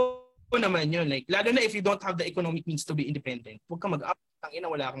 So, totoo naman yun. Like, lalo na if you don't have the economic means to be independent, huwag ka mag-out. Tangina,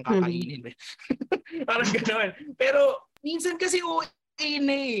 wala kang kakainin. Parang gano'n. Pero, minsan kasi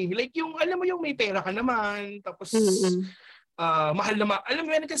na eh. Like, yung, alam mo yung may pera ka naman, tapos, mahal na alam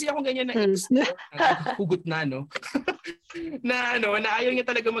mo, kasi ako ganyan na ex, hugot na, na ayaw niya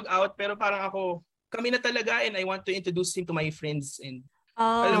talaga mag-out, pero parang ako, kami na talaga and I want to introduce him to my friends and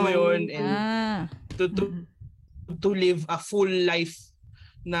alam mo yun, and to live a full life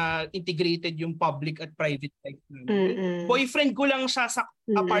na integrated yung public at private life namin. Boyfriend ko lang siya sa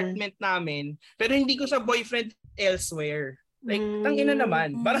apartment namin, pero hindi ko siya boyfriend elsewhere. Like, tangina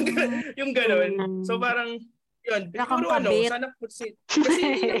naman. Parang yung gano'n. So parang, yun. Siguro sana kasi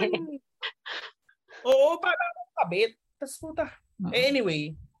oo, parang kabit. Tapos puta.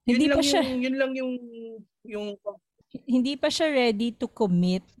 Anyway, yun lang yung hindi pa siya ready to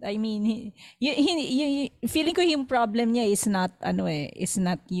commit. I mean, feeling ko yung problem niya is not is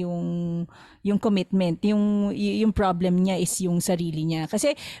not yung commitment. Yung problem niya is yung sarili niya.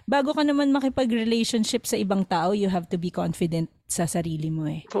 Kasi bago ka naman makipag-relationship sa ibang tao, you have to be confident sa sarili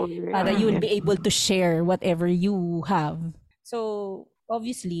mo eh. Para you will be able to share whatever you have. So,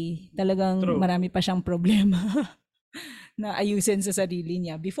 obviously, talagang marami pa siyang problema na ayusin sa sarili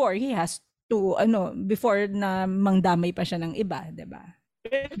niya before he has to before na mangdamay pa siya ng iba, 'di ba?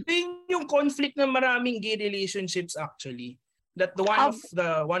 Ito yung conflict ng maraming gay relationships actually, that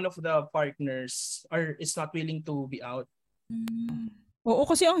one of the partners is not willing to be out. Oo,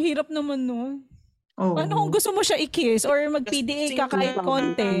 kasi ang hirap naman noon. Paano kung gusto mo siya i-kiss or mag-PDA ka kahit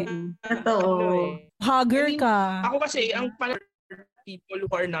konti? Hugger ka. Ako kasi ang people who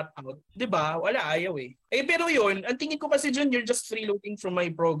are not out, 'di ba? Wala, ayaw eh. Pero yun, ang tingin ko kasi dyan, you're just freeloading from my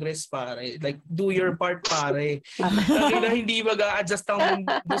progress, pare. Like, do your part, pare. Na hindi mag-a-adjust ang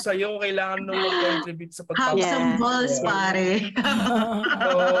mundo sa'yo, kailangan nung mag-contribute sa pagpapalala. Have some balls, pare.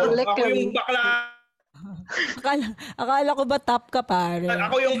 Ako yung bakla. Akala ko ba top ka, pare?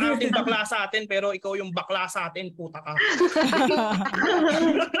 Ako yung ating bakla sa atin, pero ikaw yung bakla sa atin, puta ka.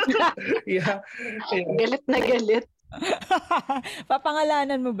 Yeah. Galit na galit.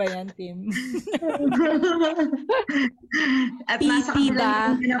 Papangalanan mo ba yan, Tim? At PT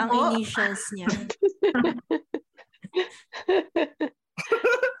ba ang initials niya?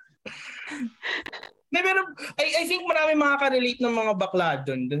 Pero I think marami makaka-relate ng mga bakla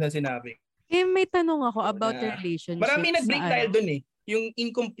doon sa sinabi. May tanong ako about the relationship. Marami nag-break dahil doon eh. Yung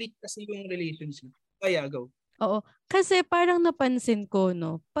incomplete kasi yung relationship. Kaya go. Oo. Kasi parang napansin ko,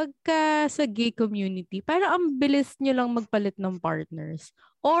 no, pagka sa gay community, parang ang bilis nyo lang magpalit ng partners.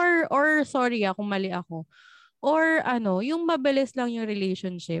 Or sorry kung mali ako. Or yung mabilis lang yung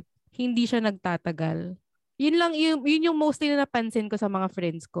relationship, hindi siya nagtatagal. Yun yung mostly na napansin ko sa mga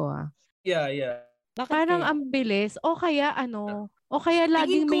friends ko, ah. Yeah. Parang ang bilis. O kaya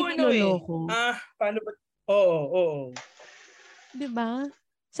laging may niloloko. Paano ba? Oo. Diba?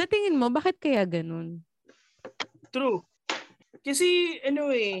 Sa tingin mo, bakit kaya ganun? True. Kasi,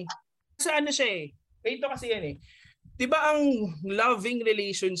 sa siya eh. Ito kasi yan eh. Diba ang loving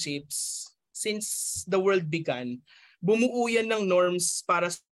relationships, since the world began, bumuo yan ng norms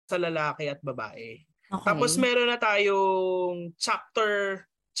para sa lalaki at babae. Okay. Tapos meron na tayong chapter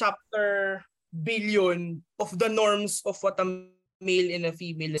billion of the norms of what a male and a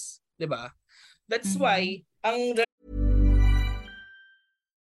female is. Diba? That's why,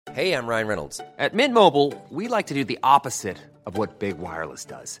 Hey, I'm Ryan Reynolds. At Mint Mobile, we like to do the opposite of what Big Wireless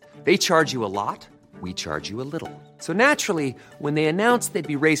does. They charge you a lot, we charge you a little. So naturally, when they announced they'd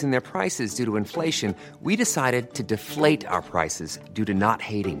be raising their prices due to inflation, we decided to deflate our prices due to not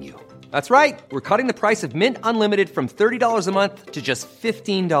hating you. That's right. We're cutting the price of Mint Unlimited from $30 a month to just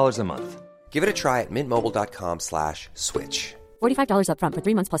 $15 a month. Give it a try at mintmobile.com/switch. $45 up front for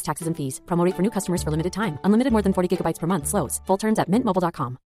 3 months plus taxes and fees. Promo rate for new customers for limited time. Unlimited more than 40 gigabytes per month. Slows full terms at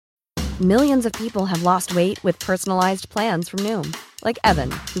mintmobile.com. Millions of people have lost weight with personalized plans from Noom. Like Evan,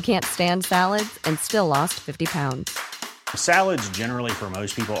 who can't stand salads and still lost 50 pounds. Salads generally for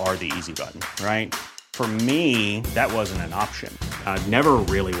most people are the easy button, right? For me, that wasn't an option. I never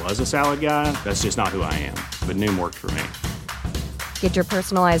really was a salad guy. That's just not who I am. But Noom worked for me. Get your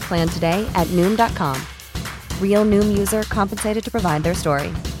personalized plan today at Noom.com. Real Noom user compensated to provide their story.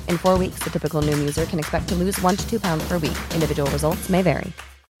 In 4 weeks, the typical Noom user can expect to lose 1 to 2 pounds per week. Individual results may vary.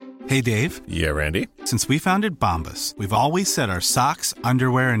 Hey, Dave. Yeah, Randy. Since we founded Bombas, we've always said our socks,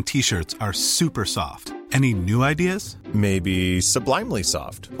 underwear, and T-shirts are super soft. Any new ideas? Maybe sublimely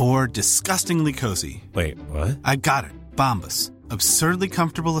soft. Or disgustingly cozy. Wait, what? I got it. Bombas. Absurdly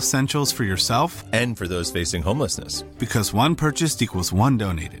comfortable essentials for yourself and for those facing homelessness. Because one purchased equals one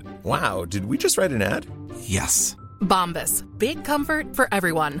donated. Wow, did we just write an ad? Yes. Bombas. Big comfort for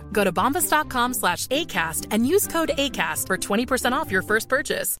everyone. Go to bombas.com/ACAST and use code ACAST for 20% off your first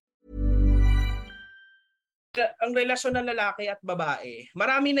purchase. Ang relasyon ng lalaki at babae,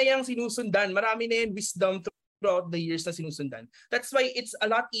 marami na yung sinusundan, marami na yung wisdom throughout the years na sinusundan. That's why it's a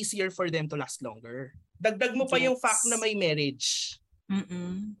lot easier for them to last longer. Dagdag mo pa yung fact na may marriage.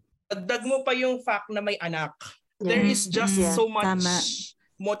 Dagdag mo pa yung fact na may anak. There is just so much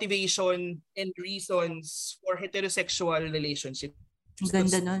motivation and reasons for heterosexual relationships to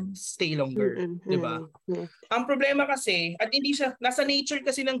stay longer. Diba? Ang problema kasi, at hindi siya, nasa nature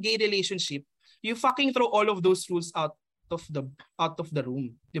kasi ng gay relationship, you fucking throw all of those rules out of the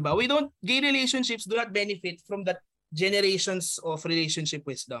room. Diba? Gay relationships do not benefit from that generations of relationship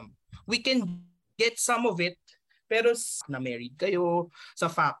wisdom. We can get some of it, pero na married kayo, sa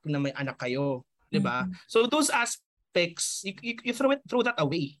fact na may anak kayo. Diba? So those aspects aspects, you throw that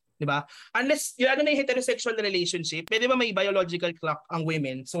away. Diba? Unless yung na yung heterosexual relationship, pwede ba may biological clock ang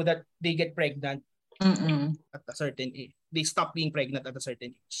women so that they get pregnant at a certain age. They stop being pregnant at a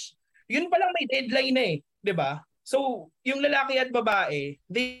certain age. Yun pa lang may deadline na eh. Diba? So, yung lalaki at babae,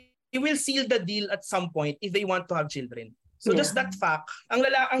 they will seal the deal at some point if they want to have children. So just that fact,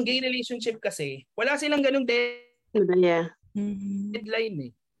 ang gay relationship kasi, wala silang ganung deadline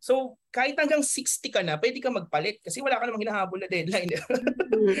eh. So, kahit hanggang 60 ka na, pwede ka magpalit kasi wala ka namang hinahabol na deadline.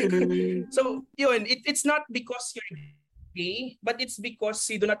 So, yun, it's not because you're gay, but it's because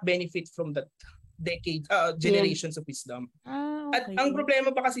you do not benefit from that generations of wisdom. Okay. At ang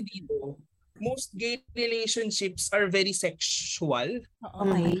problema pa kasi dito, most gay relationships are very sexual.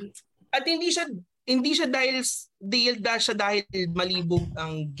 Okay. At hindi siya dahil malibog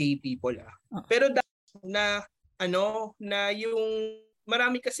ang gay people. Pero na yung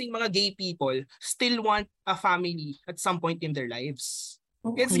marami kasing mga gay people still want a family at some point in their lives.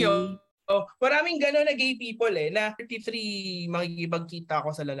 Okay. Gets nyo? Maraming gano'n na gay people na 33 makikipagkita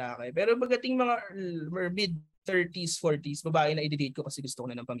ako sa lalaki. Pero pagdating mga mid-30s, 40s, babae na i-date ko kasi gusto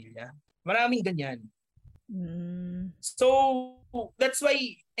ko na ng pamilya. Maraming ganyan. So, that's why,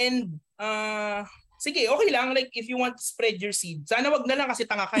 and sige, okay lang, like if you want to spread your seed, sana wag na lang kasi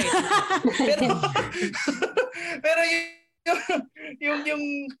tanga ka eh. pero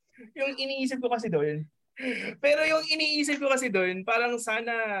yung iniisip ko kasi doon. Pero yung iniisip ko kasi doon, parang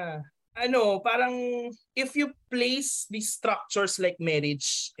sana parang if you place these structures like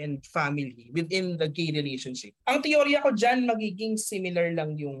marriage and family within the gay relationship, ang teorya ko diyan magiging similar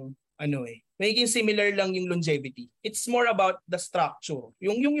lang yung magiging similar lang yung longevity. It's more about the structure.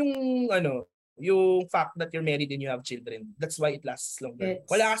 Yung fact that you're married and you have children. That's why it lasts longer. Yes.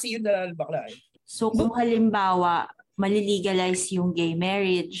 Wala kasi yun na bakla eh. So kung halimbawa, malilegalize yung gay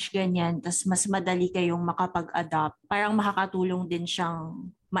marriage, ganyan, tas mas madali kayong makapag-adopt, parang makakatulong din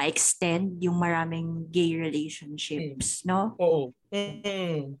siyang ma-extend yung maraming gay relationships, no? Oo.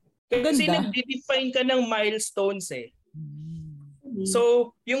 Kasi nag-define ka ng milestones eh.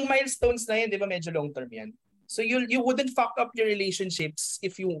 So, yung milestones na yan, di ba medyo long-term yan? So you wouldn't fuck up your relationships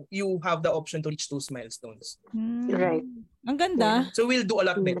if you have the option to reach those milestones. Right. Ang ganda. So we'll do a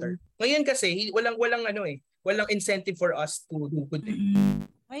lot better. Ngayon kasi walang incentive for us to do good.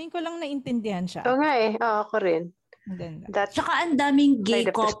 Ngayon ko lang naintindihan siya. Oo nga eh. Ako rin. Ang ganda. Tsaka ang daming gay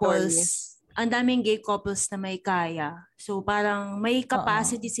couples. Ang daming gay couples na may kaya. So parang may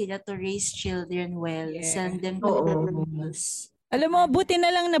capacity sila to raise children well. Send them to schools. Alam mo, buti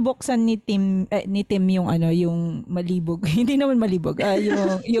na lang nabuksan ni Tim yung yung malibog. Hindi naman malibog.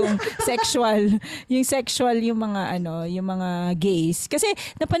 Yung sexual, yung mga gays. Kasi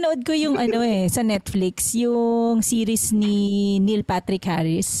napanood ko yung sa Netflix, yung series ni Neil Patrick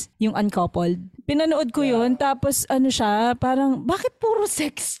Harris, yung Uncoupled. Pinanood ko yun, tapos siya, parang bakit puro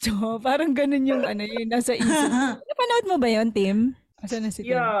sex to? Parang ganun yung yung nasa isip. Napanood mo ba yun, Tim? Asan na si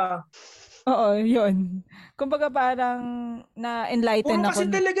Tim? Yeah. Oo, yun. Kumbaga parang na-enlighten ako. Kasi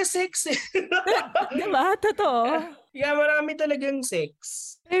talaga sex eh. Diba? Totoo. Yeah, marami talagang sex.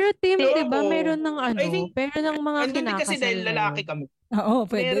 Pero Tim, diba, meron ng pero ng mga kinakasal. Kasi dahil lalaki kami. Oo,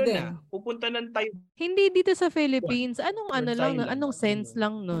 pwede din. Pupunta ng tayo. Hindi dito sa Philippines. Anong sense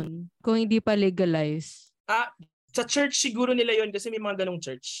lang nun kung hindi pa legalize? Sa church siguro nila yon kasi may mga ganong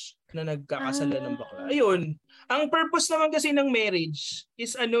church na nagkakasalan ng bakla. Ayun. Ang purpose naman kasi ng marriage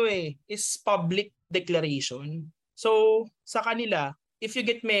is is public declaration. So, sa kanila, if you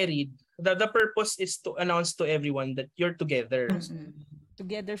get married, the purpose is to announce to everyone that you're together.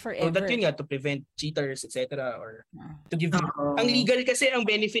 Together forever. So that yun nga, to prevent cheaters, etc. Or to give you. Ang legal kasi, ang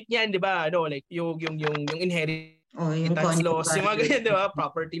benefit niyan, di ba? like yung inheritance laws, yung mga ganyan, di ba?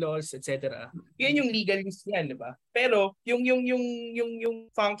 Property laws, etc. Yan yung legalist yan, di ba? Pero yung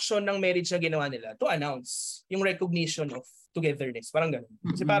function ng marriage na ginawa nila to announce yung recognition of togetherness. Parang gano'n.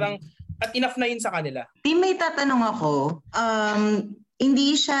 Kasi parang at enough na yun sa kanila. Tim, may tatanong ako.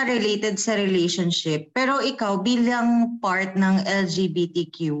 Hindi siya related sa relationship, pero ikaw bilang part ng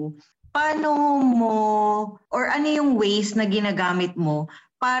LGBTQ, paano mo or ano yung ways na ginagamit mo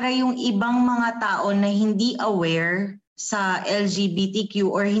para yung ibang mga tao na hindi aware sa LGBTQ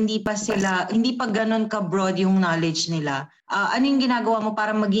or hindi pa ganun ka-broad yung knowledge nila, ano yung ginagawa mo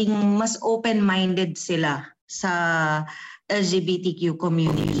para maging mas open-minded sila sa LGBTQ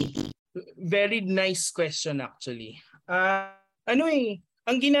community? Very nice question actually.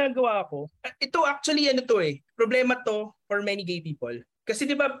 Ang ginagawa ko, ito actually problema to for many gay people. Kasi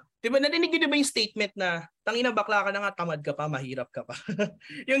di ba Diba, narinig yun ba yung statement na tangina bakla ka na nga, tamad ka pa, mahirap ka pa.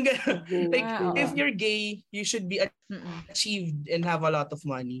 Yung gano'n. Like, if you're gay, you should be achieved and have a lot of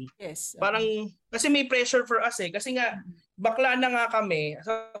money. Yes. Parang, kasi may pressure for us eh. Kasi nga, bakla na nga kami,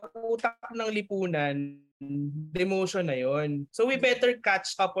 sa utak ng lipunan, demotion na yon. So we better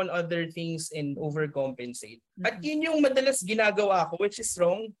catch up on other things and overcompensate. At yun yung madalas ginagawa ko, which is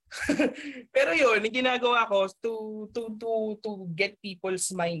wrong. Pero yun, yung ginagawa ko to get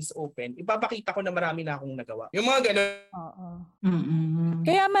people's minds open. Ipapakita ko na marami na akong nagawa. Yung mga ganun. Oo.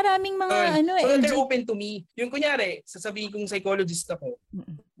 Kaya maraming mga so they're open to me. Yung kunyari, sasabihin kong psychologist ako.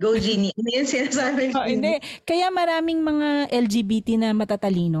 Go Jeannie. Ano yung sinasabi? Hindi. Kaya maraming mga LGBT na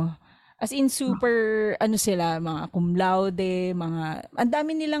matatalino. As in super sila, mga cum laude, mga ang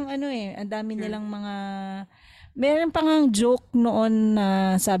dami nilang mga meron pa ngang joke noon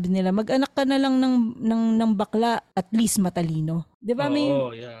na sabi nila mag-anak ka na lang ng bakla, at least matalino. 'Di ba?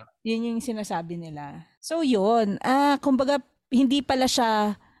 Yeah. Yun yung sinasabi nila. So yun, kumbaga hindi pala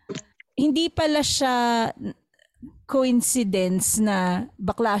siya coincidence na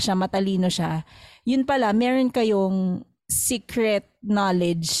bakla siya, matalino siya. Yun pala, meron kayong secret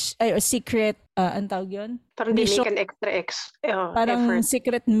knowledge or secret ang tawag yun? Parang mission, make an parang effort.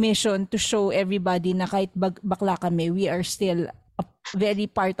 Secret mission to show everybody na kahit bakla kami, we are still a very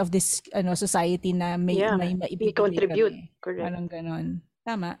part of this society na may maibibigay contribute. Kami. Correct. Parang ganon.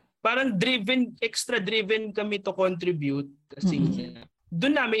 Tama. Parang extra driven kami to contribute kasi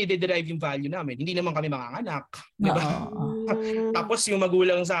doon namin i-derive yung value namin. Hindi naman kami manganganak. Diba? Tapos yung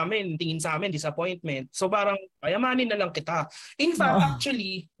magulang sa amin, tingin sa amin, disappointment. So parang, payamanin na lang kita. In fact,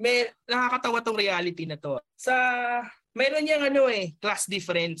 actually, may nakakatawa tong reality na to. Mayroon niyang class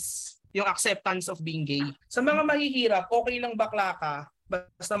difference, yung acceptance of being gay. Sa mga mahihirap, okay lang bakla ka,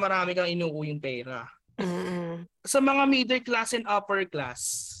 basta marami kang inuuyong pera. Sa mga middle class and upper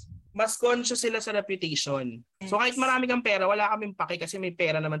class, mas conscious sila sa reputation. So kahit marami kang pera, wala kaming pake kasi may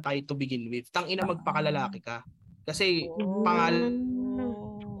pera naman tayo to begin with. Tangina magpakalalaki ka. Kasi pangalan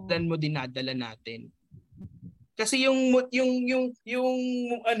mo dinadala natin. Kasi yung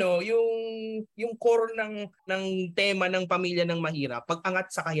core ng tema ng pamilya ng mahirap, pag-angat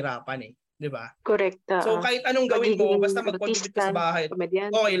sa kahirapan eh. 'Di ba? Correct. So kahit anong gawin mo, basta mag-contribute ka sa bahay,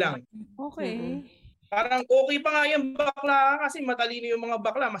 okay lang. Okay. Parang okay pa nga yung bakla kasi matalino yung mga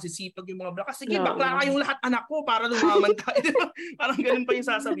bakla, masisipag yung mga bakla. Sige, bakla kayong lahat anak ko para lumaman tayo. Parang ganun pa yung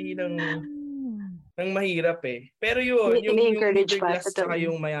sasabihin ng mahirap eh. Pero yun, yung middle class tsaka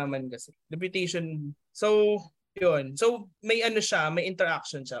yung mayaman kasi. Reputation. So, yun. So, may may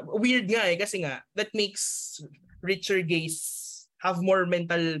interaction siya. Weird nga eh kasi nga, that makes richer gays have more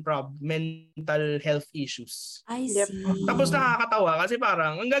mental health issues. I see. Tapos nakakatawa kasi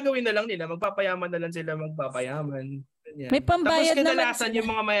parang ang gagawin na lang nila, magpapayaman na lang sila magpapayaman. Ganyan. May pambayad tapos kadalasan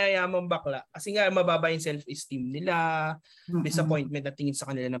yung mga mayayamang bakla kasi nga mababa yung self-esteem nila, disappointment na tingin sa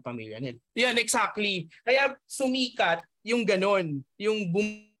kanila ng pamilya nila. Yan, exactly. Kaya sumikat yung ganon, yung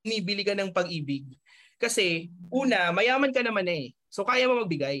bumibili ka ng pag-ibig. Kasi una, mayaman ka naman eh. So kaya mo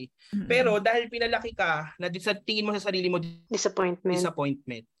magbigay. Pero dahil pinalaki ka na tingin mo sa sarili mo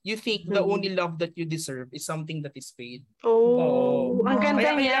disappointment. You think the only love that you deserve is something that is paid. Ang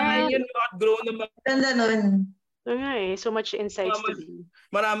ganda niya. Kaya yun outgrow na ganda nun. So much insights to be.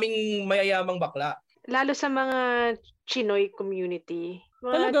 Maraming mayayamang bakla. Lalo sa mga Chinoy community,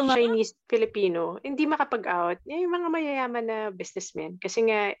 mga Chinese, Filipino, hindi makapag-out. Yung mga mayayaman na businessmen.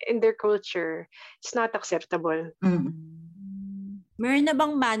 Kasi nga, in their culture, it's not acceptable. Meron na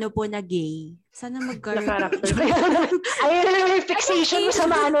bang mano po na gay? Sana magkaroon. Ayun na yung fixation mo sa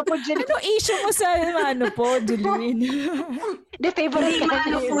mano po, Jeline. Ano issue mo sa mano po, Jeline? The favorite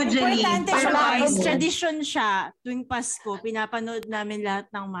mano po, Jeline. Importante siya. Tradition siya. Tuwing Pasko, pinapanood namin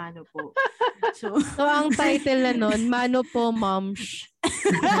lahat ng mano po. So ang title na nun, Mano po, Moms.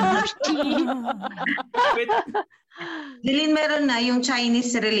 Jeline, meron na yung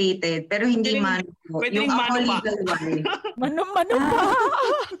Chinese related, pero hindi mano po. Yung ako legal one. Mano pa.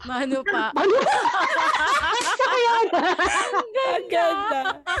 Mano pa.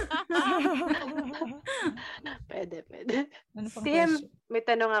 Ganda. Pwede. Tim, may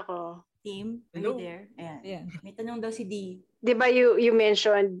tanong ako. Tim, are you there? Ayan. May tanong daw si D. Di ba you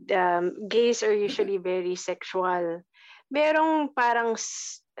mentioned gays are usually very sexual. Merong parang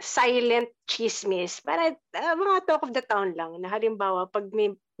silent chismis. Para mga talk of the town lang. Na halimbawa, pag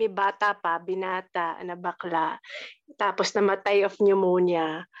may bata pa, binata, na bakla, tapos namatay of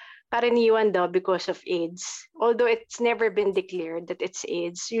pneumonia, karaniwan daw because of AIDS. Although it's never been declared that it's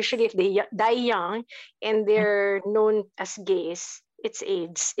AIDS. Usually if they die young and they're known as gays, it's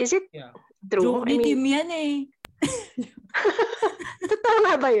AIDS. Is it true? Joke ni Tim yan eh. Totoo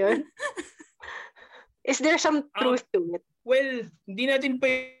nga ba yun? Is there some truth to it? Well, hindi natin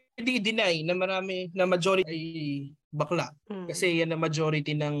pwede i-deny na majority ay bakla. Kasi yan ang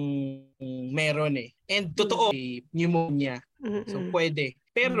majority ng meron eh. And totoo, pneumonia. So pwede.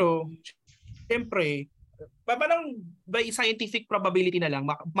 Pero, siyempre, parang by scientific probability na lang,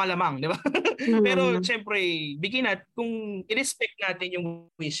 malamang, di ba? Pero siyempre, bigyan natin, kung i-respect natin yung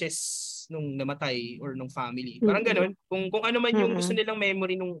wishes nung namatay or nung family. Parang ganun. Kung ano man yung gusto nilang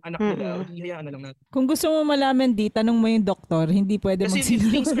memory nung anak nila, o di hayaan na lang natin. Kung gusto mo malaman tanong mo yung doktor, hindi pwede kasi if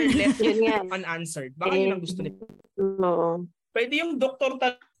things are left unanswered, baka yun ang gusto nila. Pwede yung doktor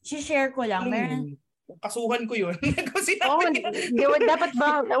share ko lang. Meron kasuhan ko yun.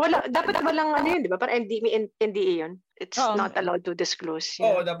 Dapat ba lang ano yun, di ba? Parang NDA yun. It's not allowed to disclose.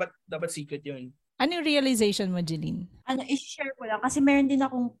 Oo, dapat secret yun. Ano yung realization mo, Jeline? I-share ko lang. Kasi meron din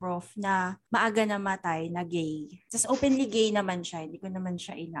akong prof na maaga namatay na gay. Tapos openly gay naman siya. Hindi ko naman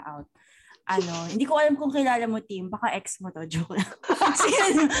siya ina-out. Hindi ko alam kung kilala mo, Tim. Baka ex mo to. Joke lang.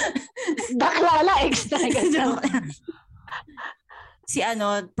 Baklala, ex talaga. Joke lang. Si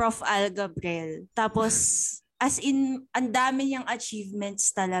Prof. Al Gabriel. Tapos, as in, ang dami niyang achievements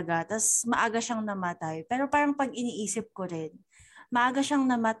talaga. Tapos, maaga siyang namatay. Pero parang pag iniisip ko rin, maaga siyang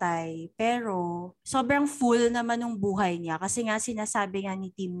namatay, pero sobrang full naman ng buhay niya. Kasi nga sinasabi nga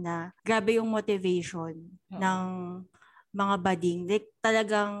ni Tim na grabe yung motivation ng mga bading. Like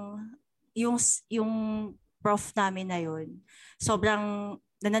talagang yung prof namin na yun, sobrang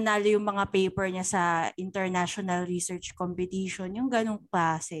nananalo yung mga paper niya sa international research competition, yung ganong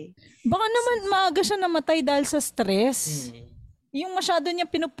klase. Baka naman maaga siya namatay dahil sa stress. Yung masyado niya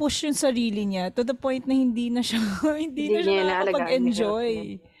pinupush yung sarili niya to the point na hindi na siya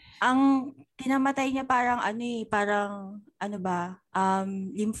nakakapag-enjoy. Ang kinamatay niya parang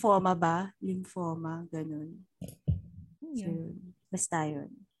lymphoma ba? Lymphoma, ganun. So, basta yun.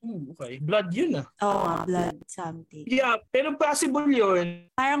 Okay. Blood yun Oo, blood something. Yeah, pero possible yun.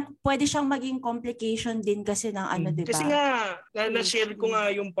 Parang pwede siyang maging complication din kasi ng diba? Kasi nga, na-share ko nga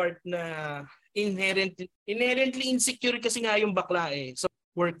yung part na inherently insecure kasi nga yung bakla eh. So,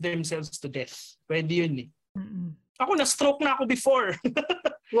 work themselves to death. Pwede yun eh. Ako, na-stroke na ako before.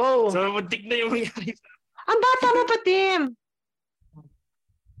 Wow. So, muntik na yung mangyari. Ang bata mo pa, Tim!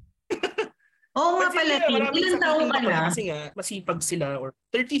 Oo nga pala, Tim. Ilang taon ka na? Kasi nga, masipag sila or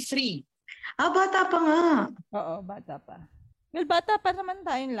 33. Bata pa nga. Oo, bata pa. Well, bata pa naman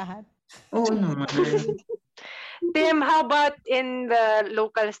tayong lahat. Oo naman. Tim, how about in the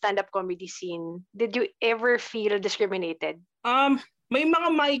local stand-up comedy scene? Did you ever feel discriminated? May mga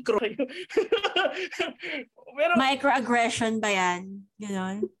micro. Pero, microaggression ba yan?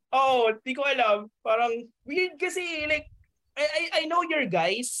 Ganon? Oo, di ko alam. Parang weird kasi like I know your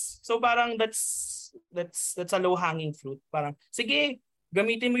guys. So parang that's a low-hanging fruit. Parang sige,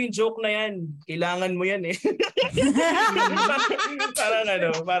 gamitin mo yung joke na yan. Kailangan mo yan eh.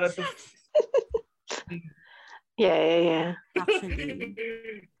 Para to Yeah. Actually.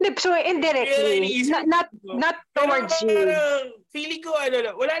 So indirectly, not towards you. Feeling ko,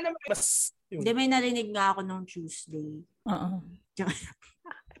 wala naman mas... Hindi, may narinig nga ako nung Tuesday.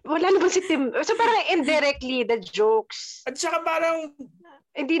 Wala naman si Tim. So parang indirectly, the jokes. At saka parang...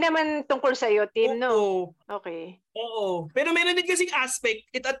 Hindi naman tungkol sa'yo, Tim, no? Okay. Oo. Pero meron din kasing aspect.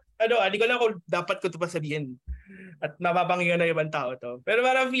 Hindi ko lang kung dapat ko ito pa sabihin. At mapapangyo na ibang tao to. Pero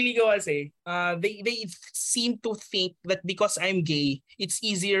parang feeling ko kasi, they seem to think that because I'm gay, it's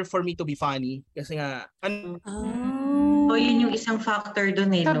easier for me to be funny. Kasi nga, yun yung isang factor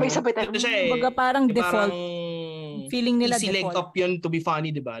dun eh. Sabay tayo. Baga parang default. Feeling nila easy default. leg up yun to be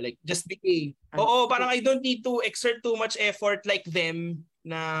funny, di ba? Like, just be gay. Oo, parang I don't need to exert too much effort like them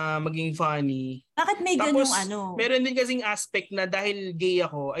na maging funny. Bakit may Tapos, ganung meron din kasing aspect na dahil gay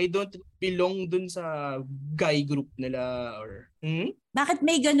ako, I don't belong dun sa guy group nila or... Bakit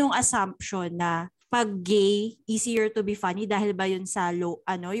may ganung assumption na pag gay, easier to be funny dahil ba yun sa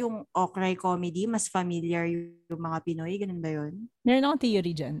yung okray comedy, mas familiar yung mga Pinoy? Ganun ba yun? Meron akong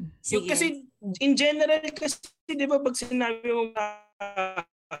theory dyan. Yung kasi, in general, kasi di ba pag sinabi mo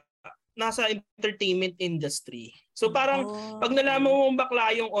nasa entertainment industry. So parang pag nalaman mo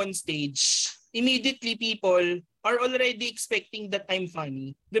bakla yung on stage, immediately people are already expecting that I'm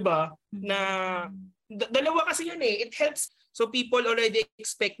funny. 'Di ba? Na dalawa kasi yun eh. It helps. So people already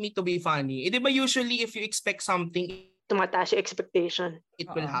expect me to be funny. 'Di ba usually if you expect something, tumataas yung expectation.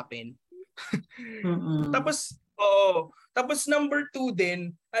 It will happen. Tapos number 2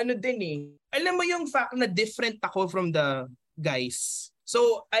 din, alam mo yung fact na different ako from the guys.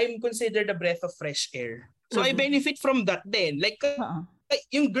 So, I'm considered a breath of fresh air. So, I benefit from that din. Like,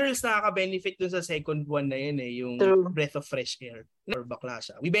 yung girls nakaka-benefit dun sa second one na yun yung True. breath of fresh air. Or bakla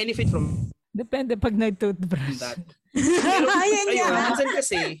siya. We benefit from Depende pag nag-toothbrush. that. Pero, ayun, minsan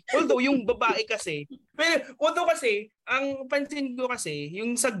kasi, although yung babae kasi, ang pansin ko kasi,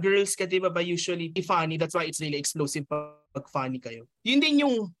 yung sa girls ka, diba ba, usually funny, that's why it's really explosive pag funny kayo. Yun din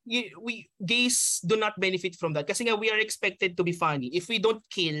we gays do not benefit from that kasi nga we are expected to be funny. If we don't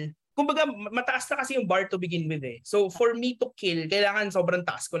kill, kumbaga mataas na kasi yung bar to begin with eh. So for me to kill, kailangan sobrang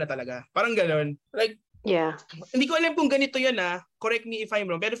taas ko na talaga. Parang gano'n. Like, yeah. Hindi ko alam kung ganito yan correct me if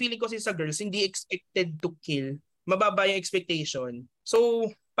I'm wrong, pero feeling ko kasi sa girls, hindi expected to kill. Mababa yung expectation. So,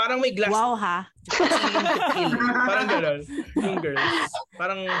 parang may glass. Wow, ha? Ceiling to kill. Parang gano'n. Yung girls.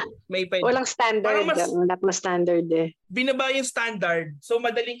 Parang may walang standard. Wala pa standard eh. Binaba yung standard. So,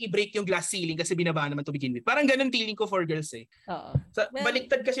 madaling i-break yung glass ceiling kasi binaba naman to begin with. Parang ganun feeling ko for girls eh. Oo. So,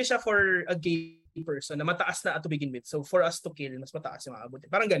 baliktad kasi siya for a gay person na mataas na to begin with. So, for us to kill, mas mataas yung aabot.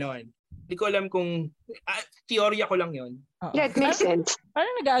 Parang gano'n. Hindi ko alam kung teorya ko lang yon. Yeah, it makes sense.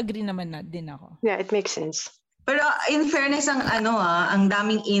 Parang nag-agree naman na din ako. Yeah, it makes sense. Pero in fairness, ang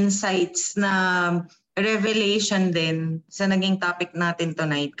daming insights na revelation din sa naging topic natin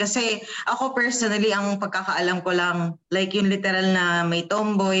tonight. Kasi ako personally, ang pagkakaalam ko lang, like yung literal na may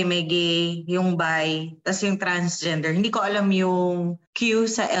tomboy, may gay, yung bi, tas yung transgender. Hindi ko alam yung Q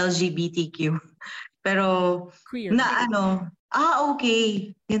sa LGBTQ. Pero queer.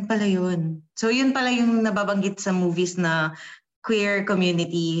 Okay. Yun pala yun. So yun pala yung nababanggit sa movies na queer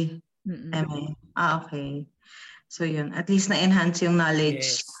community. Okay. So yun, at least na-enhance yung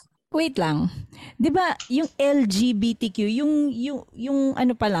knowledge. Yes. Wait lang. 'Di ba yung LGBTQ, yung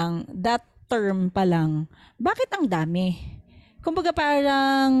ano pa lang, that term pa lang, bakit ang dami? Kumbaga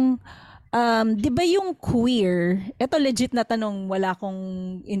parang 'di ba yung queer, ito legit na tanong, wala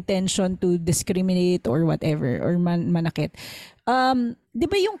akong intention to discriminate or whatever or manakit. 'Di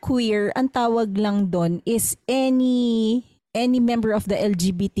ba yung queer, ang tawag lang doon is any member of the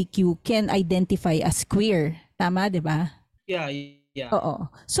LGBTQ can identify as queer. Tama, 'di ba? Yeah. Oo.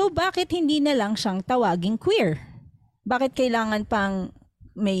 So bakit hindi na lang siyang tawaging queer? Bakit kailangan pang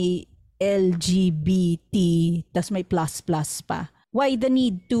may LGBT tas may plus pa? Why the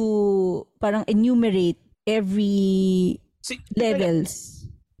need to parang enumerate every levels?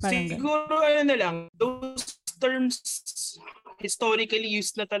 Siguro na lang, those terms historically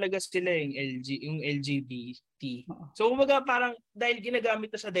used na talaga sila yung LGBT. So kumbaga parang dahil ginagamit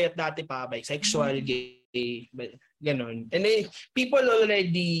na siya dati pa, bisexual, gay, ganon. And people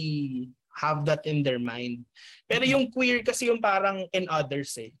already have that in their mind. Pero yung queer kasi yung parang and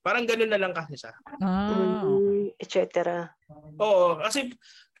others eh. Parang ganon na lang kasi siya. Et cetera. Oo, kasi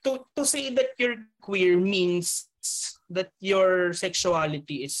to say that you're queer means that your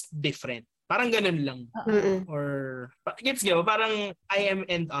sexuality is different. Parang ganun lang. Or, gets nyo? Parang I am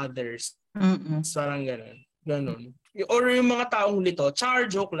and others. Parang ganun. Or yung mga taong lito.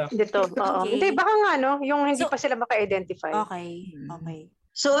 Char, joke lang. Lito, oo. Okay. Hindi, baka nga, no? Yung hindi pa sila maka-identify. Okay.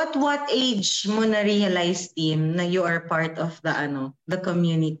 So at what age mo na-realize, Tim, na you are part of the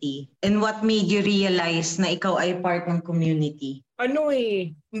community? And what made you realize na ikaw ay part ng community?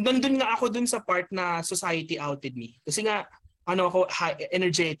 Nandun nga ako dun sa part na society outed me. Kasi nga, ako,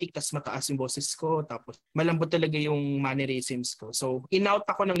 energetic, tas mataas yung boses ko, tapos malambot talaga yung mannerisms ko. So, in-out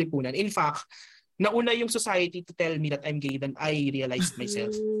ako ng lipunan. In fact, nauna yung society to tell me that I'm gay than I realized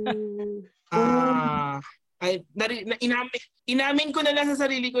myself. Inamin ko na lang sa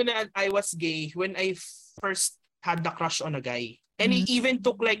sarili ko na I was gay when I first had the crush on a guy. And it even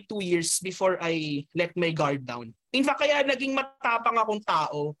took like 2 years before I let my guard down. In fact, kaya naging matapang akong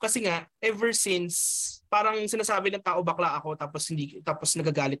tao kasi nga ever since parang sinasabi ng tao bakla ako tapos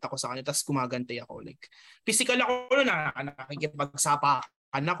nagagalit ako sa kanya tapos gumagantay ako, like physical ako na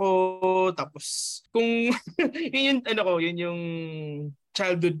nakikipagsapakan ako, tapos kung yun yung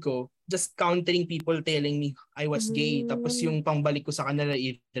childhood ko, just countering people telling me I was gay, tapos yung pangbalik ko sa kanila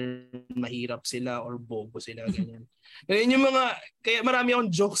either mahirap sila or bobo sila, ganyan. Ganyan yung mga, kaya marami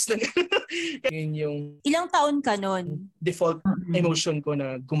akong jokes na ganyan yung ilang taon ka nun? Default emotion ko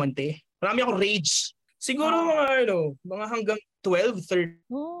na gumante. Marami akong rage. Siguro mga hanggang 12,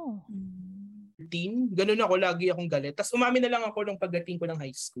 13. Ganun ako, lagi akong galit. Tapos umamin na lang ako nung pagdating ko ng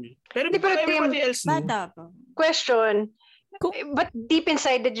high school. Pero everybody else knew. Question, but deep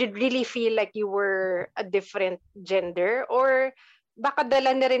inside, did you really feel like you were a different gender? Or baka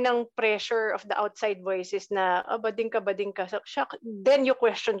dala na rin ng pressure of the outside voices na bading ka. Then you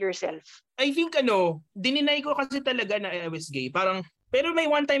question yourself. I think dininay ko kasi talaga na I was gay. Pero may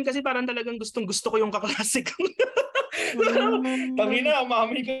one time kasi parang talagang gustong-gusto ko yung kaklase ko. Tangina,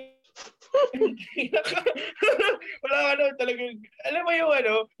 mami ko. Wala talagang, alam mo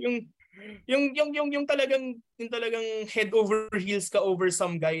yung yung talagang head over heels ka over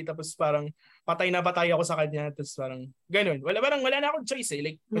some guy, tapos parang patay na patay ako sa kanya, tapos parang ganun. Wala na akong choice eh.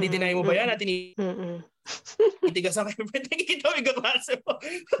 Like, madi-deny mo ba yan? At ititigasan kayo, nakikita mo yung kaklase mo.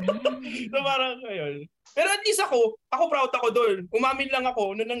 So parang, ayun. Pero at least ako proud ako doon. Umamin lang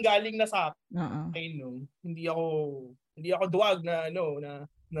ako nung nanggaling na sa akin. No? Hindi ako duwag na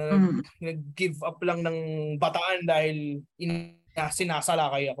nag-give up lang ng bataan dahil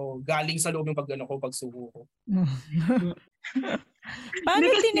sinasalakay ako. Galing sa loob ng pagsuko ko.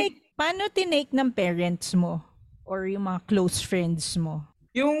 Paano tinake ng parents mo or yung mga close friends mo?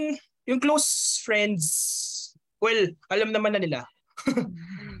 Yung close friends, well, alam naman na nila.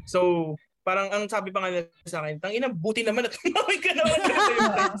 So, parang ang sabi pa nga nila sa akin, tangina, buti naman at tumawag ka naman sa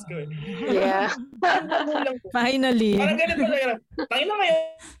yung friends ko. Yeah. Finally. Parang ganun pala yun. Tangina ngayon.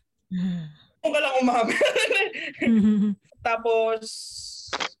 Kung ka lang umamin. Tapos,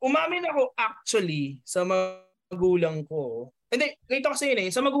 umamin ako actually sa magulang ko. Hindi, ganito kasi yun eh.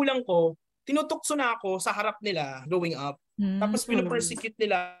 Sa magulang ko, tinutukso na ako sa harap nila growing up. Tapos pinu-persecute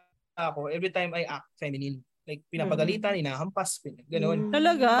nila ako every time I act feminine. Like, pinapagalitan, inahampas, gano'n.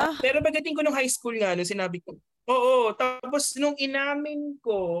 Talaga? Pero pagdating ko nung high school nga, nung sinabi ko, oo, tapos nung inamin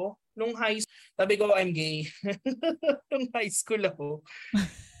ko, nung high school, sabi ko, I'm gay. Nung high school ako.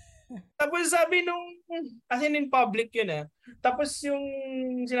 Tapos sabi as in public yun Tapos yung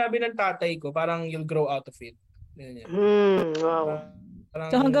sinabi ng tatay ko, parang you'll grow out of it. Wow.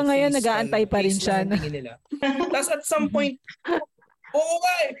 So hanggang ngayon, nag-aantay pa rin siya. Tapos at some point, oo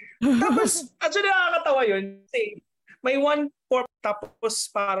nga eh. Tapos, actually nakakatawa yun. Kasi may 1/4 tapos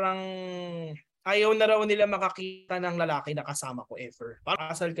parang ayaw na raw nila makakita ng lalaki na kasama ko ever.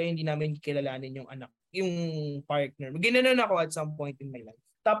 Parang kasal kayo, hindi namin kilalanin yung anak, yung partner. Ginanon ako at some point in my life.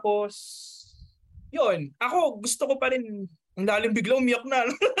 Tapos, yun. Ako, gusto ko pa rin, ang lalim bigla umiyak na.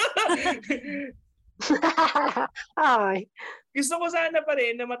 Ay. Gusto ko sana pa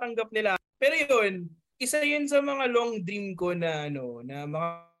rin na matanggap nila. Pero yun, isa yun sa mga long dream ko na na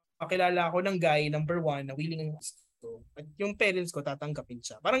makakilala ako ng guy, number 1, na willing ang gusto. At yung parents ko, tatanggapin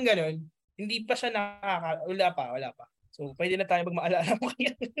siya. Parang ganun. Hindi pa siya wala pa. So, pwede na tayo magmaalala mo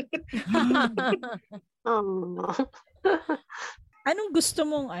kaya. Anong gusto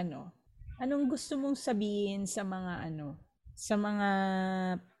mong sabihin sa mga sa mga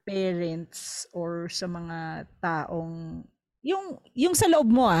parents or sa mga taong yung sa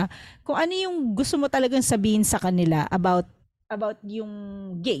loob mo kung ano yung gusto mo talagang sabihin sa kanila about yung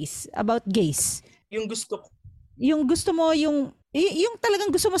about gays. Yung gusto ko. Yung gusto mo yung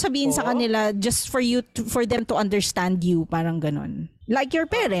talagang gusto mo sabihin sa kanila just for them to understand you, parang ganon. Like your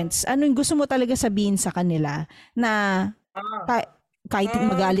parents, ano yung gusto mo talaga sabihin sa kanila na kahit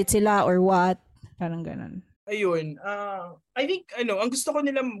magalit sila or what, parang ganon. Ayun, I think ang gusto ko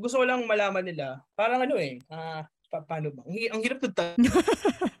lang malaman nila, parang paano ba? Ang hirap ng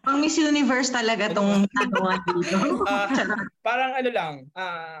Pang Miss Universe talaga tong tanungan dito. Parang okay.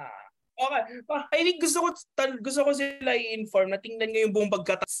 I think gusto ko sila i-inform na tingnan nyo yung buong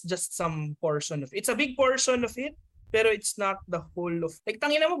pagkatas, just some portion of it. It's a big portion of it, pero it's not the whole of. Like,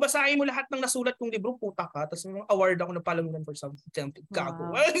 tangina mo, basahin mo lahat ng nasulat kong libro, puta ka, tapos may award ako na palamunan for something.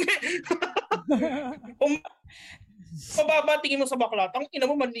 Gago. Pababatingin mo sa bakla, tang ina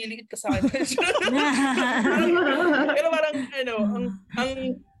mo, manliliit ka sa akin. Pero parang,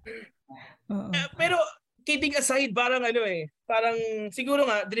 pero kidding aside, parang parang siguro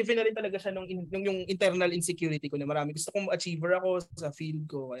nga, driven na rin talaga siya yung internal insecurity ko na marami. Gusto kong achiever ako sa field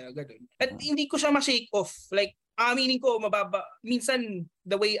ko, kaya gano'n. At hindi ko siya ma-shake off. Like, aminin ko, mababa. Minsan,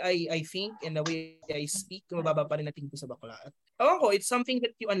 the way I think and the way I speak, mababa pa rin natin ko sa bakla. At awan ko, it's something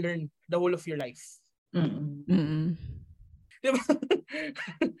that you unlearn the whole of your life. Diba?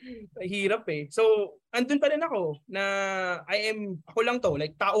 Hirap eh. So, andun pa rin ako na ako lang to.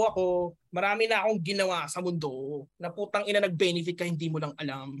 Like, tao ako. Marami na akong ginawa sa mundo na putang ina nag-benefit ka, hindi mo lang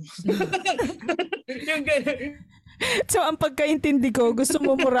alam. Yung ganun. So, ang pagkaintindi ko, gusto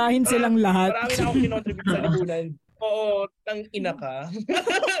mo murahin silang lahat. Marami na akong kinontribute sa lipunan. Oo, tang ina ka.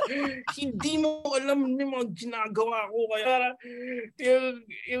 Hindi mo alam yung mga ginagawa ko. Kaya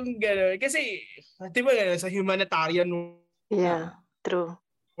yung gano'n. Kasi, di ba sa humanitarian true.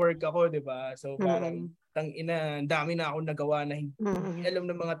 work ako, di ba? So, parang tang ina, dami na akong nagawa na hindi alam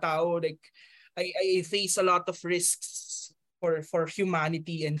ng mga tao. Like, I face a lot of risks for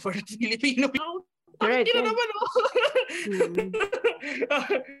humanity and for Filipino people. Right. Hindi na naman ako.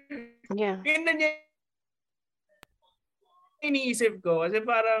 Yeah. Yun na niya iniisip ko kasi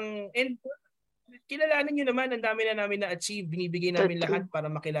parang kilalanin nyo naman, ang dami na namin na-achieve. Binibigay namin lahat para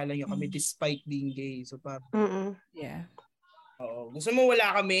makilala nyo kami despite being gay. So, yeah. Oo. Gusto mo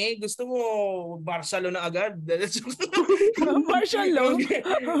wala kami? Gusto mo Barcelona agad? Barcelona?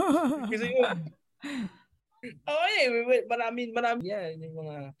 Gusto mo... marami yan. Yung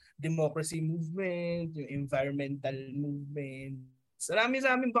mga democracy movement, yung environmental movement. Marami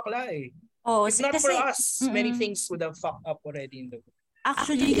sa amin bakla eh. If not for us, many things would have fucked up already in the world.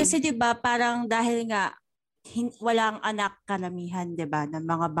 Actually, kasi 'di ba parang dahil nga walang anak karamihan 'di ba ng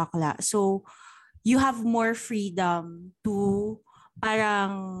mga bakla. So you have more freedom to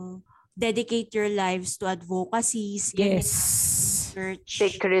parang dedicate your lives to advocacies, research,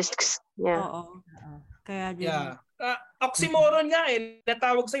 take risks. Yeah. Oo. Kaya din. Yeah. Oxymoron nga eh.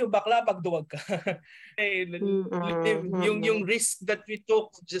 Natawag sa'yo bakla pag duwag ka. yung risk that we took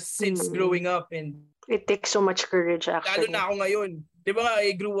just since growing up, and it takes so much courage actually. Lalo na ako ngayon. Di ba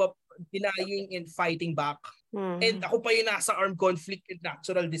I grew up denying and fighting back. And ako pa yung nasa armed conflict and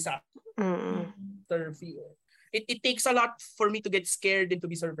natural disaster. It takes a lot for me to get scared and to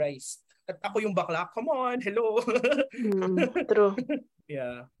be surprised. At ako yung bakla, come on, hello. True.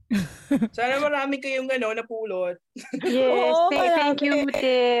 Yeah. Sana marami kayong napulot. Yes, thank you,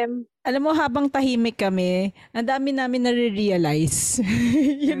 Tim. Alam mo, habang tahimik kami, ang dami namin nare-realize.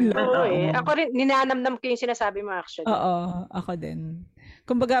 Yun lang. Oo eh. Ako rin, ninanamnam ko yung sinasabi mo actually. Oo, ako din.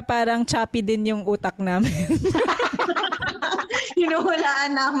 Kumbaga parang choppy din yung utak namin.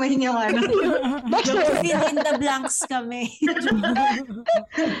 Hinuhulaan namin yung fill in the blanks kami.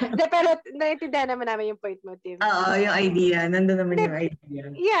 Pero naintindihan naman namin yung point mo, Tim. Oo, yung idea. Nandun naman yung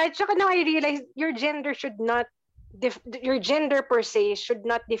idea. Yeah, tsaka now I realize your gender should not your gender per se should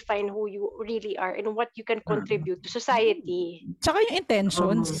not define who you really are and what you can contribute to society. Tsaka yung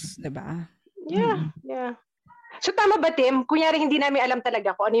intentions, diba? Yeah, yeah. So tama ba, Tim? Kunyari hindi namin alam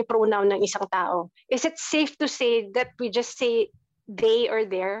talaga kung ano yung pronoun ng isang tao. Is it safe to say that we just say they or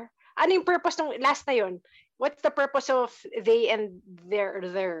their? Ano yung purpose ng last na yun? What's the purpose of they and their?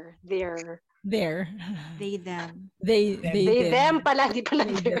 There. They, them. They them pala, di pala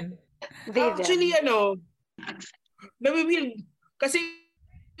their. They, actually, them. Nawiwil. Kasi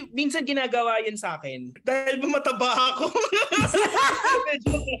minsan ginagawa yan sa akin. Dahil mataba ako.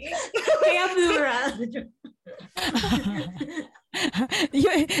 Kaya plural.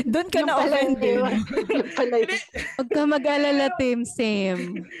 Doon ka na offended. Huwag ka mag-alala, Tim.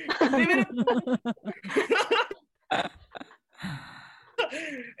 Same.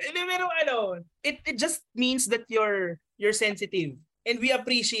 Pero it just means that you're sensitive. And we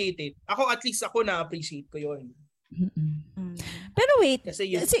appreciate it. At least ako na-appreciate ko yun. Pero wait.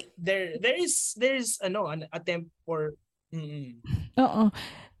 Kasi there is an attempt for... Oo.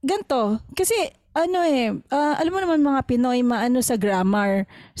 Ganto. Kasi alam mo naman mga Pinoy maano sa grammar.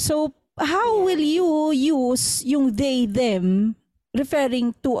 So, how will you use yung they, them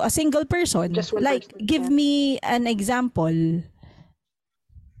referring to a single person? Like, person, give me an example.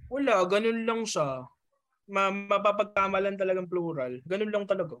 Wala, ganun lang siya. Mapapagkamalan talagang plural. Ganun lang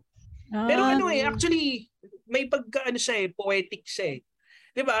talaga. Pero actually, may siya poetic siya eh.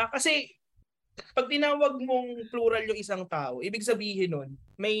 'Di ba? Kasi pag tinawag mong plural yung isang tao, ibig sabihin nun,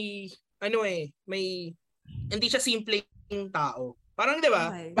 may hindi siya simpleng tao. Parang 'di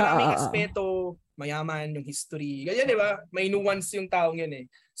ba? Maraming aspeto, mayaman yung history. Ganyan 'di ba? May nuance yung taong yun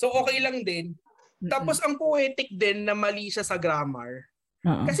eh. So okay lang din. Tapos ang poetic din na mali siya sa grammar.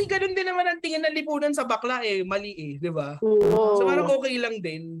 Kasi ganun din naman ang tingin ng lipunan sa bakla eh, mali eh, 'di ba? So parang okay lang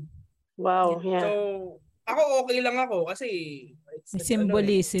din. Wow, yeah. So ako okay lang ako kasi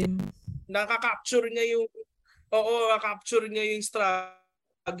symbolism. Nakaka-capture niya yung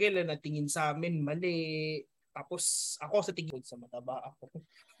struggle na tingin sa amin mali. Tapos ako sa tingin sa mataba ako.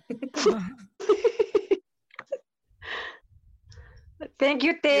 Thank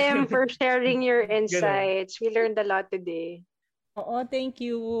you, Tim, for sharing your insights. We learned a lot today. Oo, thank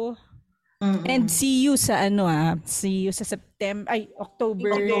you. And see you sa see you sa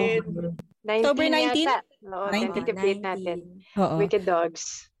October 19? October 19? Oo, tentative date natin. Wicked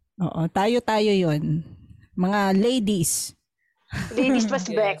Dogs. Oo, tayo yun. Mga ladies. Ladies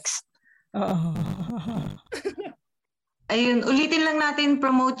plus Bex. Oo. Ayun, ulitin lang natin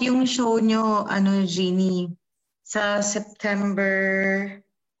promote yung show nyo, Jeannie, sa September...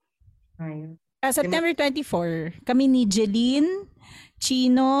 September 24, kami ni Jeline,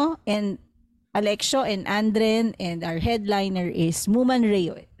 Chino, and Alexio, and Andren, and our headliner is Muman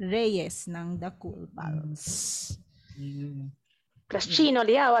Reyes ng The Cool Pals. Plus Chino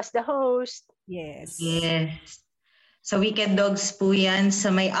Liao as the host. Yes. So Wicked Dogs po yan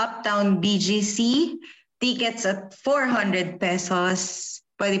sa may Uptown BGC. Tickets at 400 pesos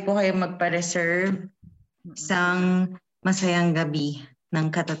pwede po kayo magpa-reserve isang masayang gabi ng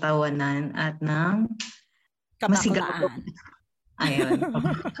katatawanan at ng Kabaklaan. Ayun.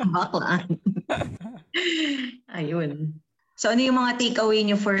 Kabaklaan. Ayun. So ano yung mga takeaway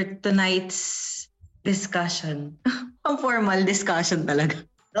nyo for tonight's discussion? Ang formal discussion talaga.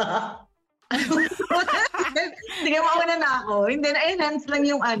 Sige, mauna na ako. Hindi, na-enhance lang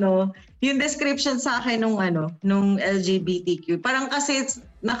yung yung description sa akin nung LGBTQ. Parang kasi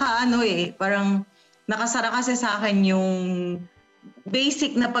parang nakasara kasi sa akin yung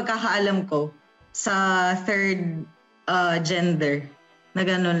basic na pagkakaalam ko sa third gender. Na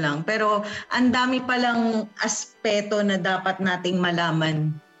ganun lang. Pero ang dami palang aspeto na dapat nating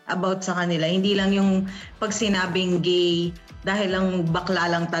malaman about sa kanila. Hindi lang yung pag sinabing gay dahil lang bakla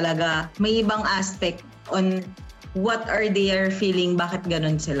lang talaga. May ibang aspect on what are their feeling, bakit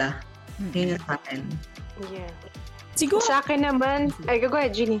ganun sila. Yun yung sa akin. Yeah. Siguro. Sa akin naman, go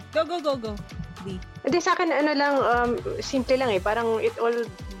ahead, Ginny. Go. Hindi, sa akin, simple lang parang it all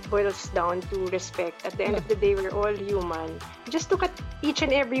boils down to respect. At the end of the day, we're all human. Just look at each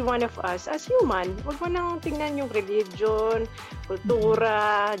and every one of us as human. Huwag mo nang tingnan yung religion,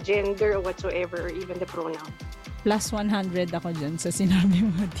 kultura, gender, or whatsoever, or even the pronoun. Plus 100 ako dyan sa sinabi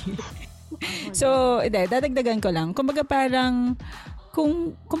mo, Di. So, dadagdagan ko lang. Kumbaga parang,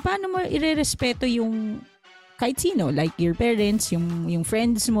 kung paano mo irerespeto yung kahit sino, like your parents, yung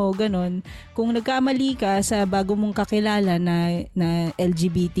friends mo, ganun. Kung nagkamali ka sa bago mong kakilala na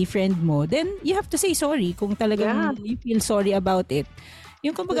LGBT friend mo, then you have to say sorry kung talagang you feel sorry about it.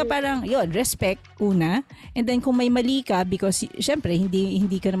 Yung kumbaga parang, respect una. And then kung may mali ka, because syempre,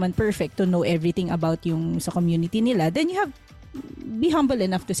 hindi ka naman perfect to know everything about yung sa community nila, then you have be humble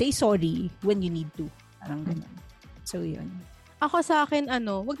enough to say sorry when you need to. Parang ganun. So, yun. Ako sa akin,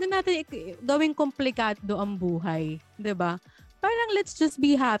 wag na natin gawing komplikado ang buhay. 'Di ba? Parang let's just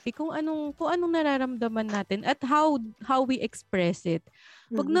be happy kung anong nararamdaman natin at how we express it.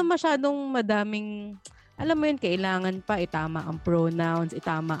 Wag na masyadong madaming, alam mo yun, kailangan pa itama ang pronouns,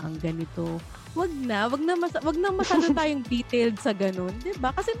 itama ang ganito. Wag na masyado tayong detailed sa ganun, 'di ba?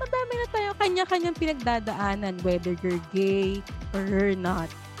 Kasi madami na tayo kanya-kanyang pinagdadaanan, whether you're gay or you're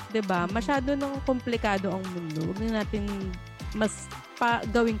not, 'di ba? Masyado nang komplikado ang mundo. Wag na natin mas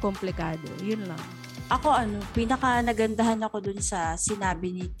gawing komplikado. Yun lang. Ako pinaka nagandahan ako dun sa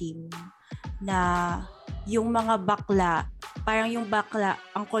sinabi ni Tim na yung mga bakla, parang yung bakla,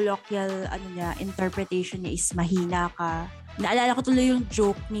 ang colloquial interpretation niya is mahina ka. Naalala ko tuloy yung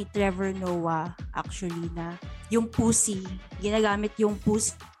joke ni Trevor Noah actually na yung pussy, ginagamit yung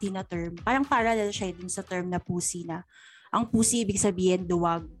pussy na term. Parang parallel siya din sa term na pussy na ang pussy ibig sabihin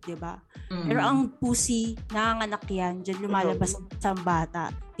duwag, 'di ba? Pero ang pussy, nanganganak yan, diyan lumalabas sa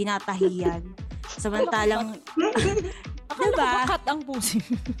bata, tinatahi yan. Samantalang diba? Bakat ang pussy.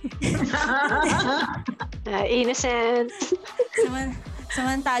 Innocent.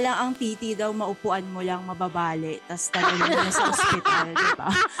 Samantalang ang titi daw maupuan mo lang mababali, tas dadalhin mo sa ospital, diba?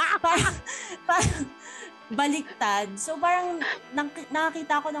 Parang baliktad. So parang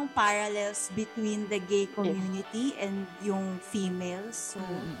nakakita ko ng parallels between the gay community and yung females. So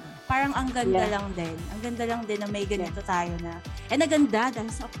parang ang ganda lang din. Ang ganda lang din na may ganito tayo na. And naganda dahil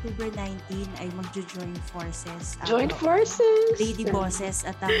sa October 19 ay magjo-join forces. Join forces! Lady bosses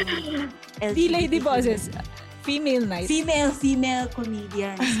at ang LGBT. Di lady bosses. Female night. Female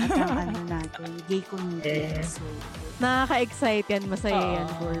comedians at ang natin. Gay comedians. So, nakaka-excite yan. Masaya yan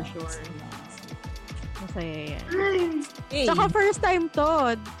for sure. Masaya yan. Hey. Saka first time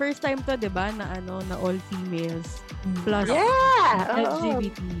to, 'di ba, na all females plus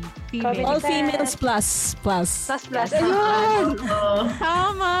LGBT. Females. All females plus. Ayun!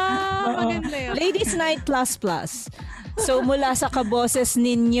 Tama! Maganda yun. Ladies night plus. So mula sa kaboses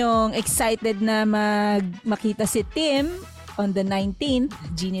ninyong excited na makita si Tim on the 19th,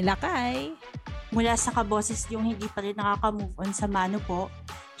 Ginny Lakay. Mula sa kaboses yung hindi pa rin nakaka-move on sa mano po,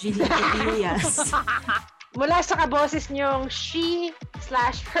 Ginny Lakay. Mula sa kaboses niyong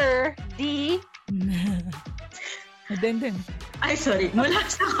she/her D. Then. Ay, sorry. Mula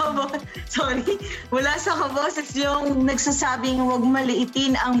sa kaboses yung nagsasabing huwag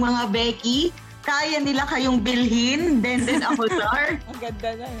maliitin ang mga Becky. Kaya nila kayong bilhin. Then ako, Sar. Ang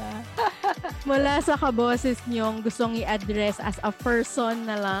ganda na nga. Mula sa kaboses niyong gustong i-address as a person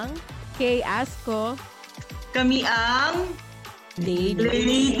na lang, kay Asko. Kami ang Lady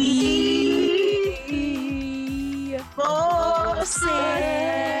Bosses.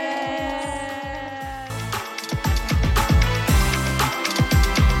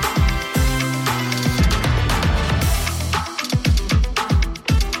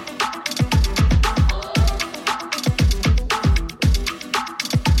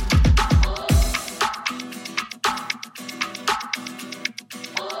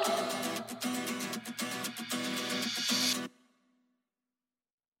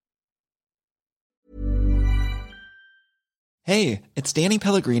 Hey, it's Danny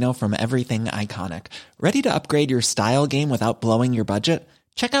Pellegrino from Everything Iconic. Ready to upgrade your style game without blowing your budget?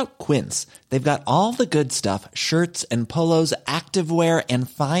 Check out Quince. They've got all the good stuff, shirts and polos, activewear, and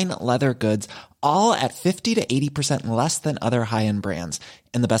fine leather goods, all at 50 to 80% less than other high-end brands.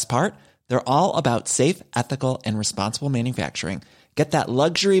 And the best part? They're all about safe, ethical, and responsible manufacturing. Get that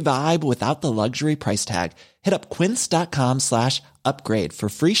luxury vibe without the luxury price tag. Hit up quince.com/upgrade for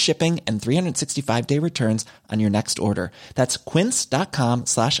free shipping and 365-day returns on your next order. That's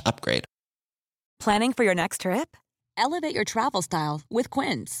quince.com/upgrade. Planning for your next trip? Elevate your travel style with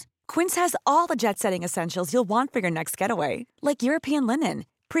Quince. Quince has all the jet-setting essentials you'll want for your next getaway, like European linen,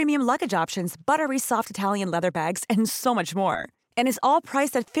 premium luggage options, buttery soft Italian leather bags, and so much more. And is all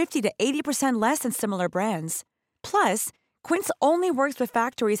priced at 50 to 80% less than similar brands. Plus, Quince only works with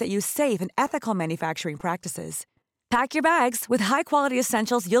factories that use safe and ethical manufacturing practices. Pack your bags with high-quality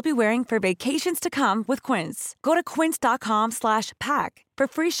essentials you'll be wearing for vacations to come with Quince. Go to quince.com/pack for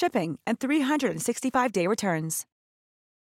free shipping and 365-day returns.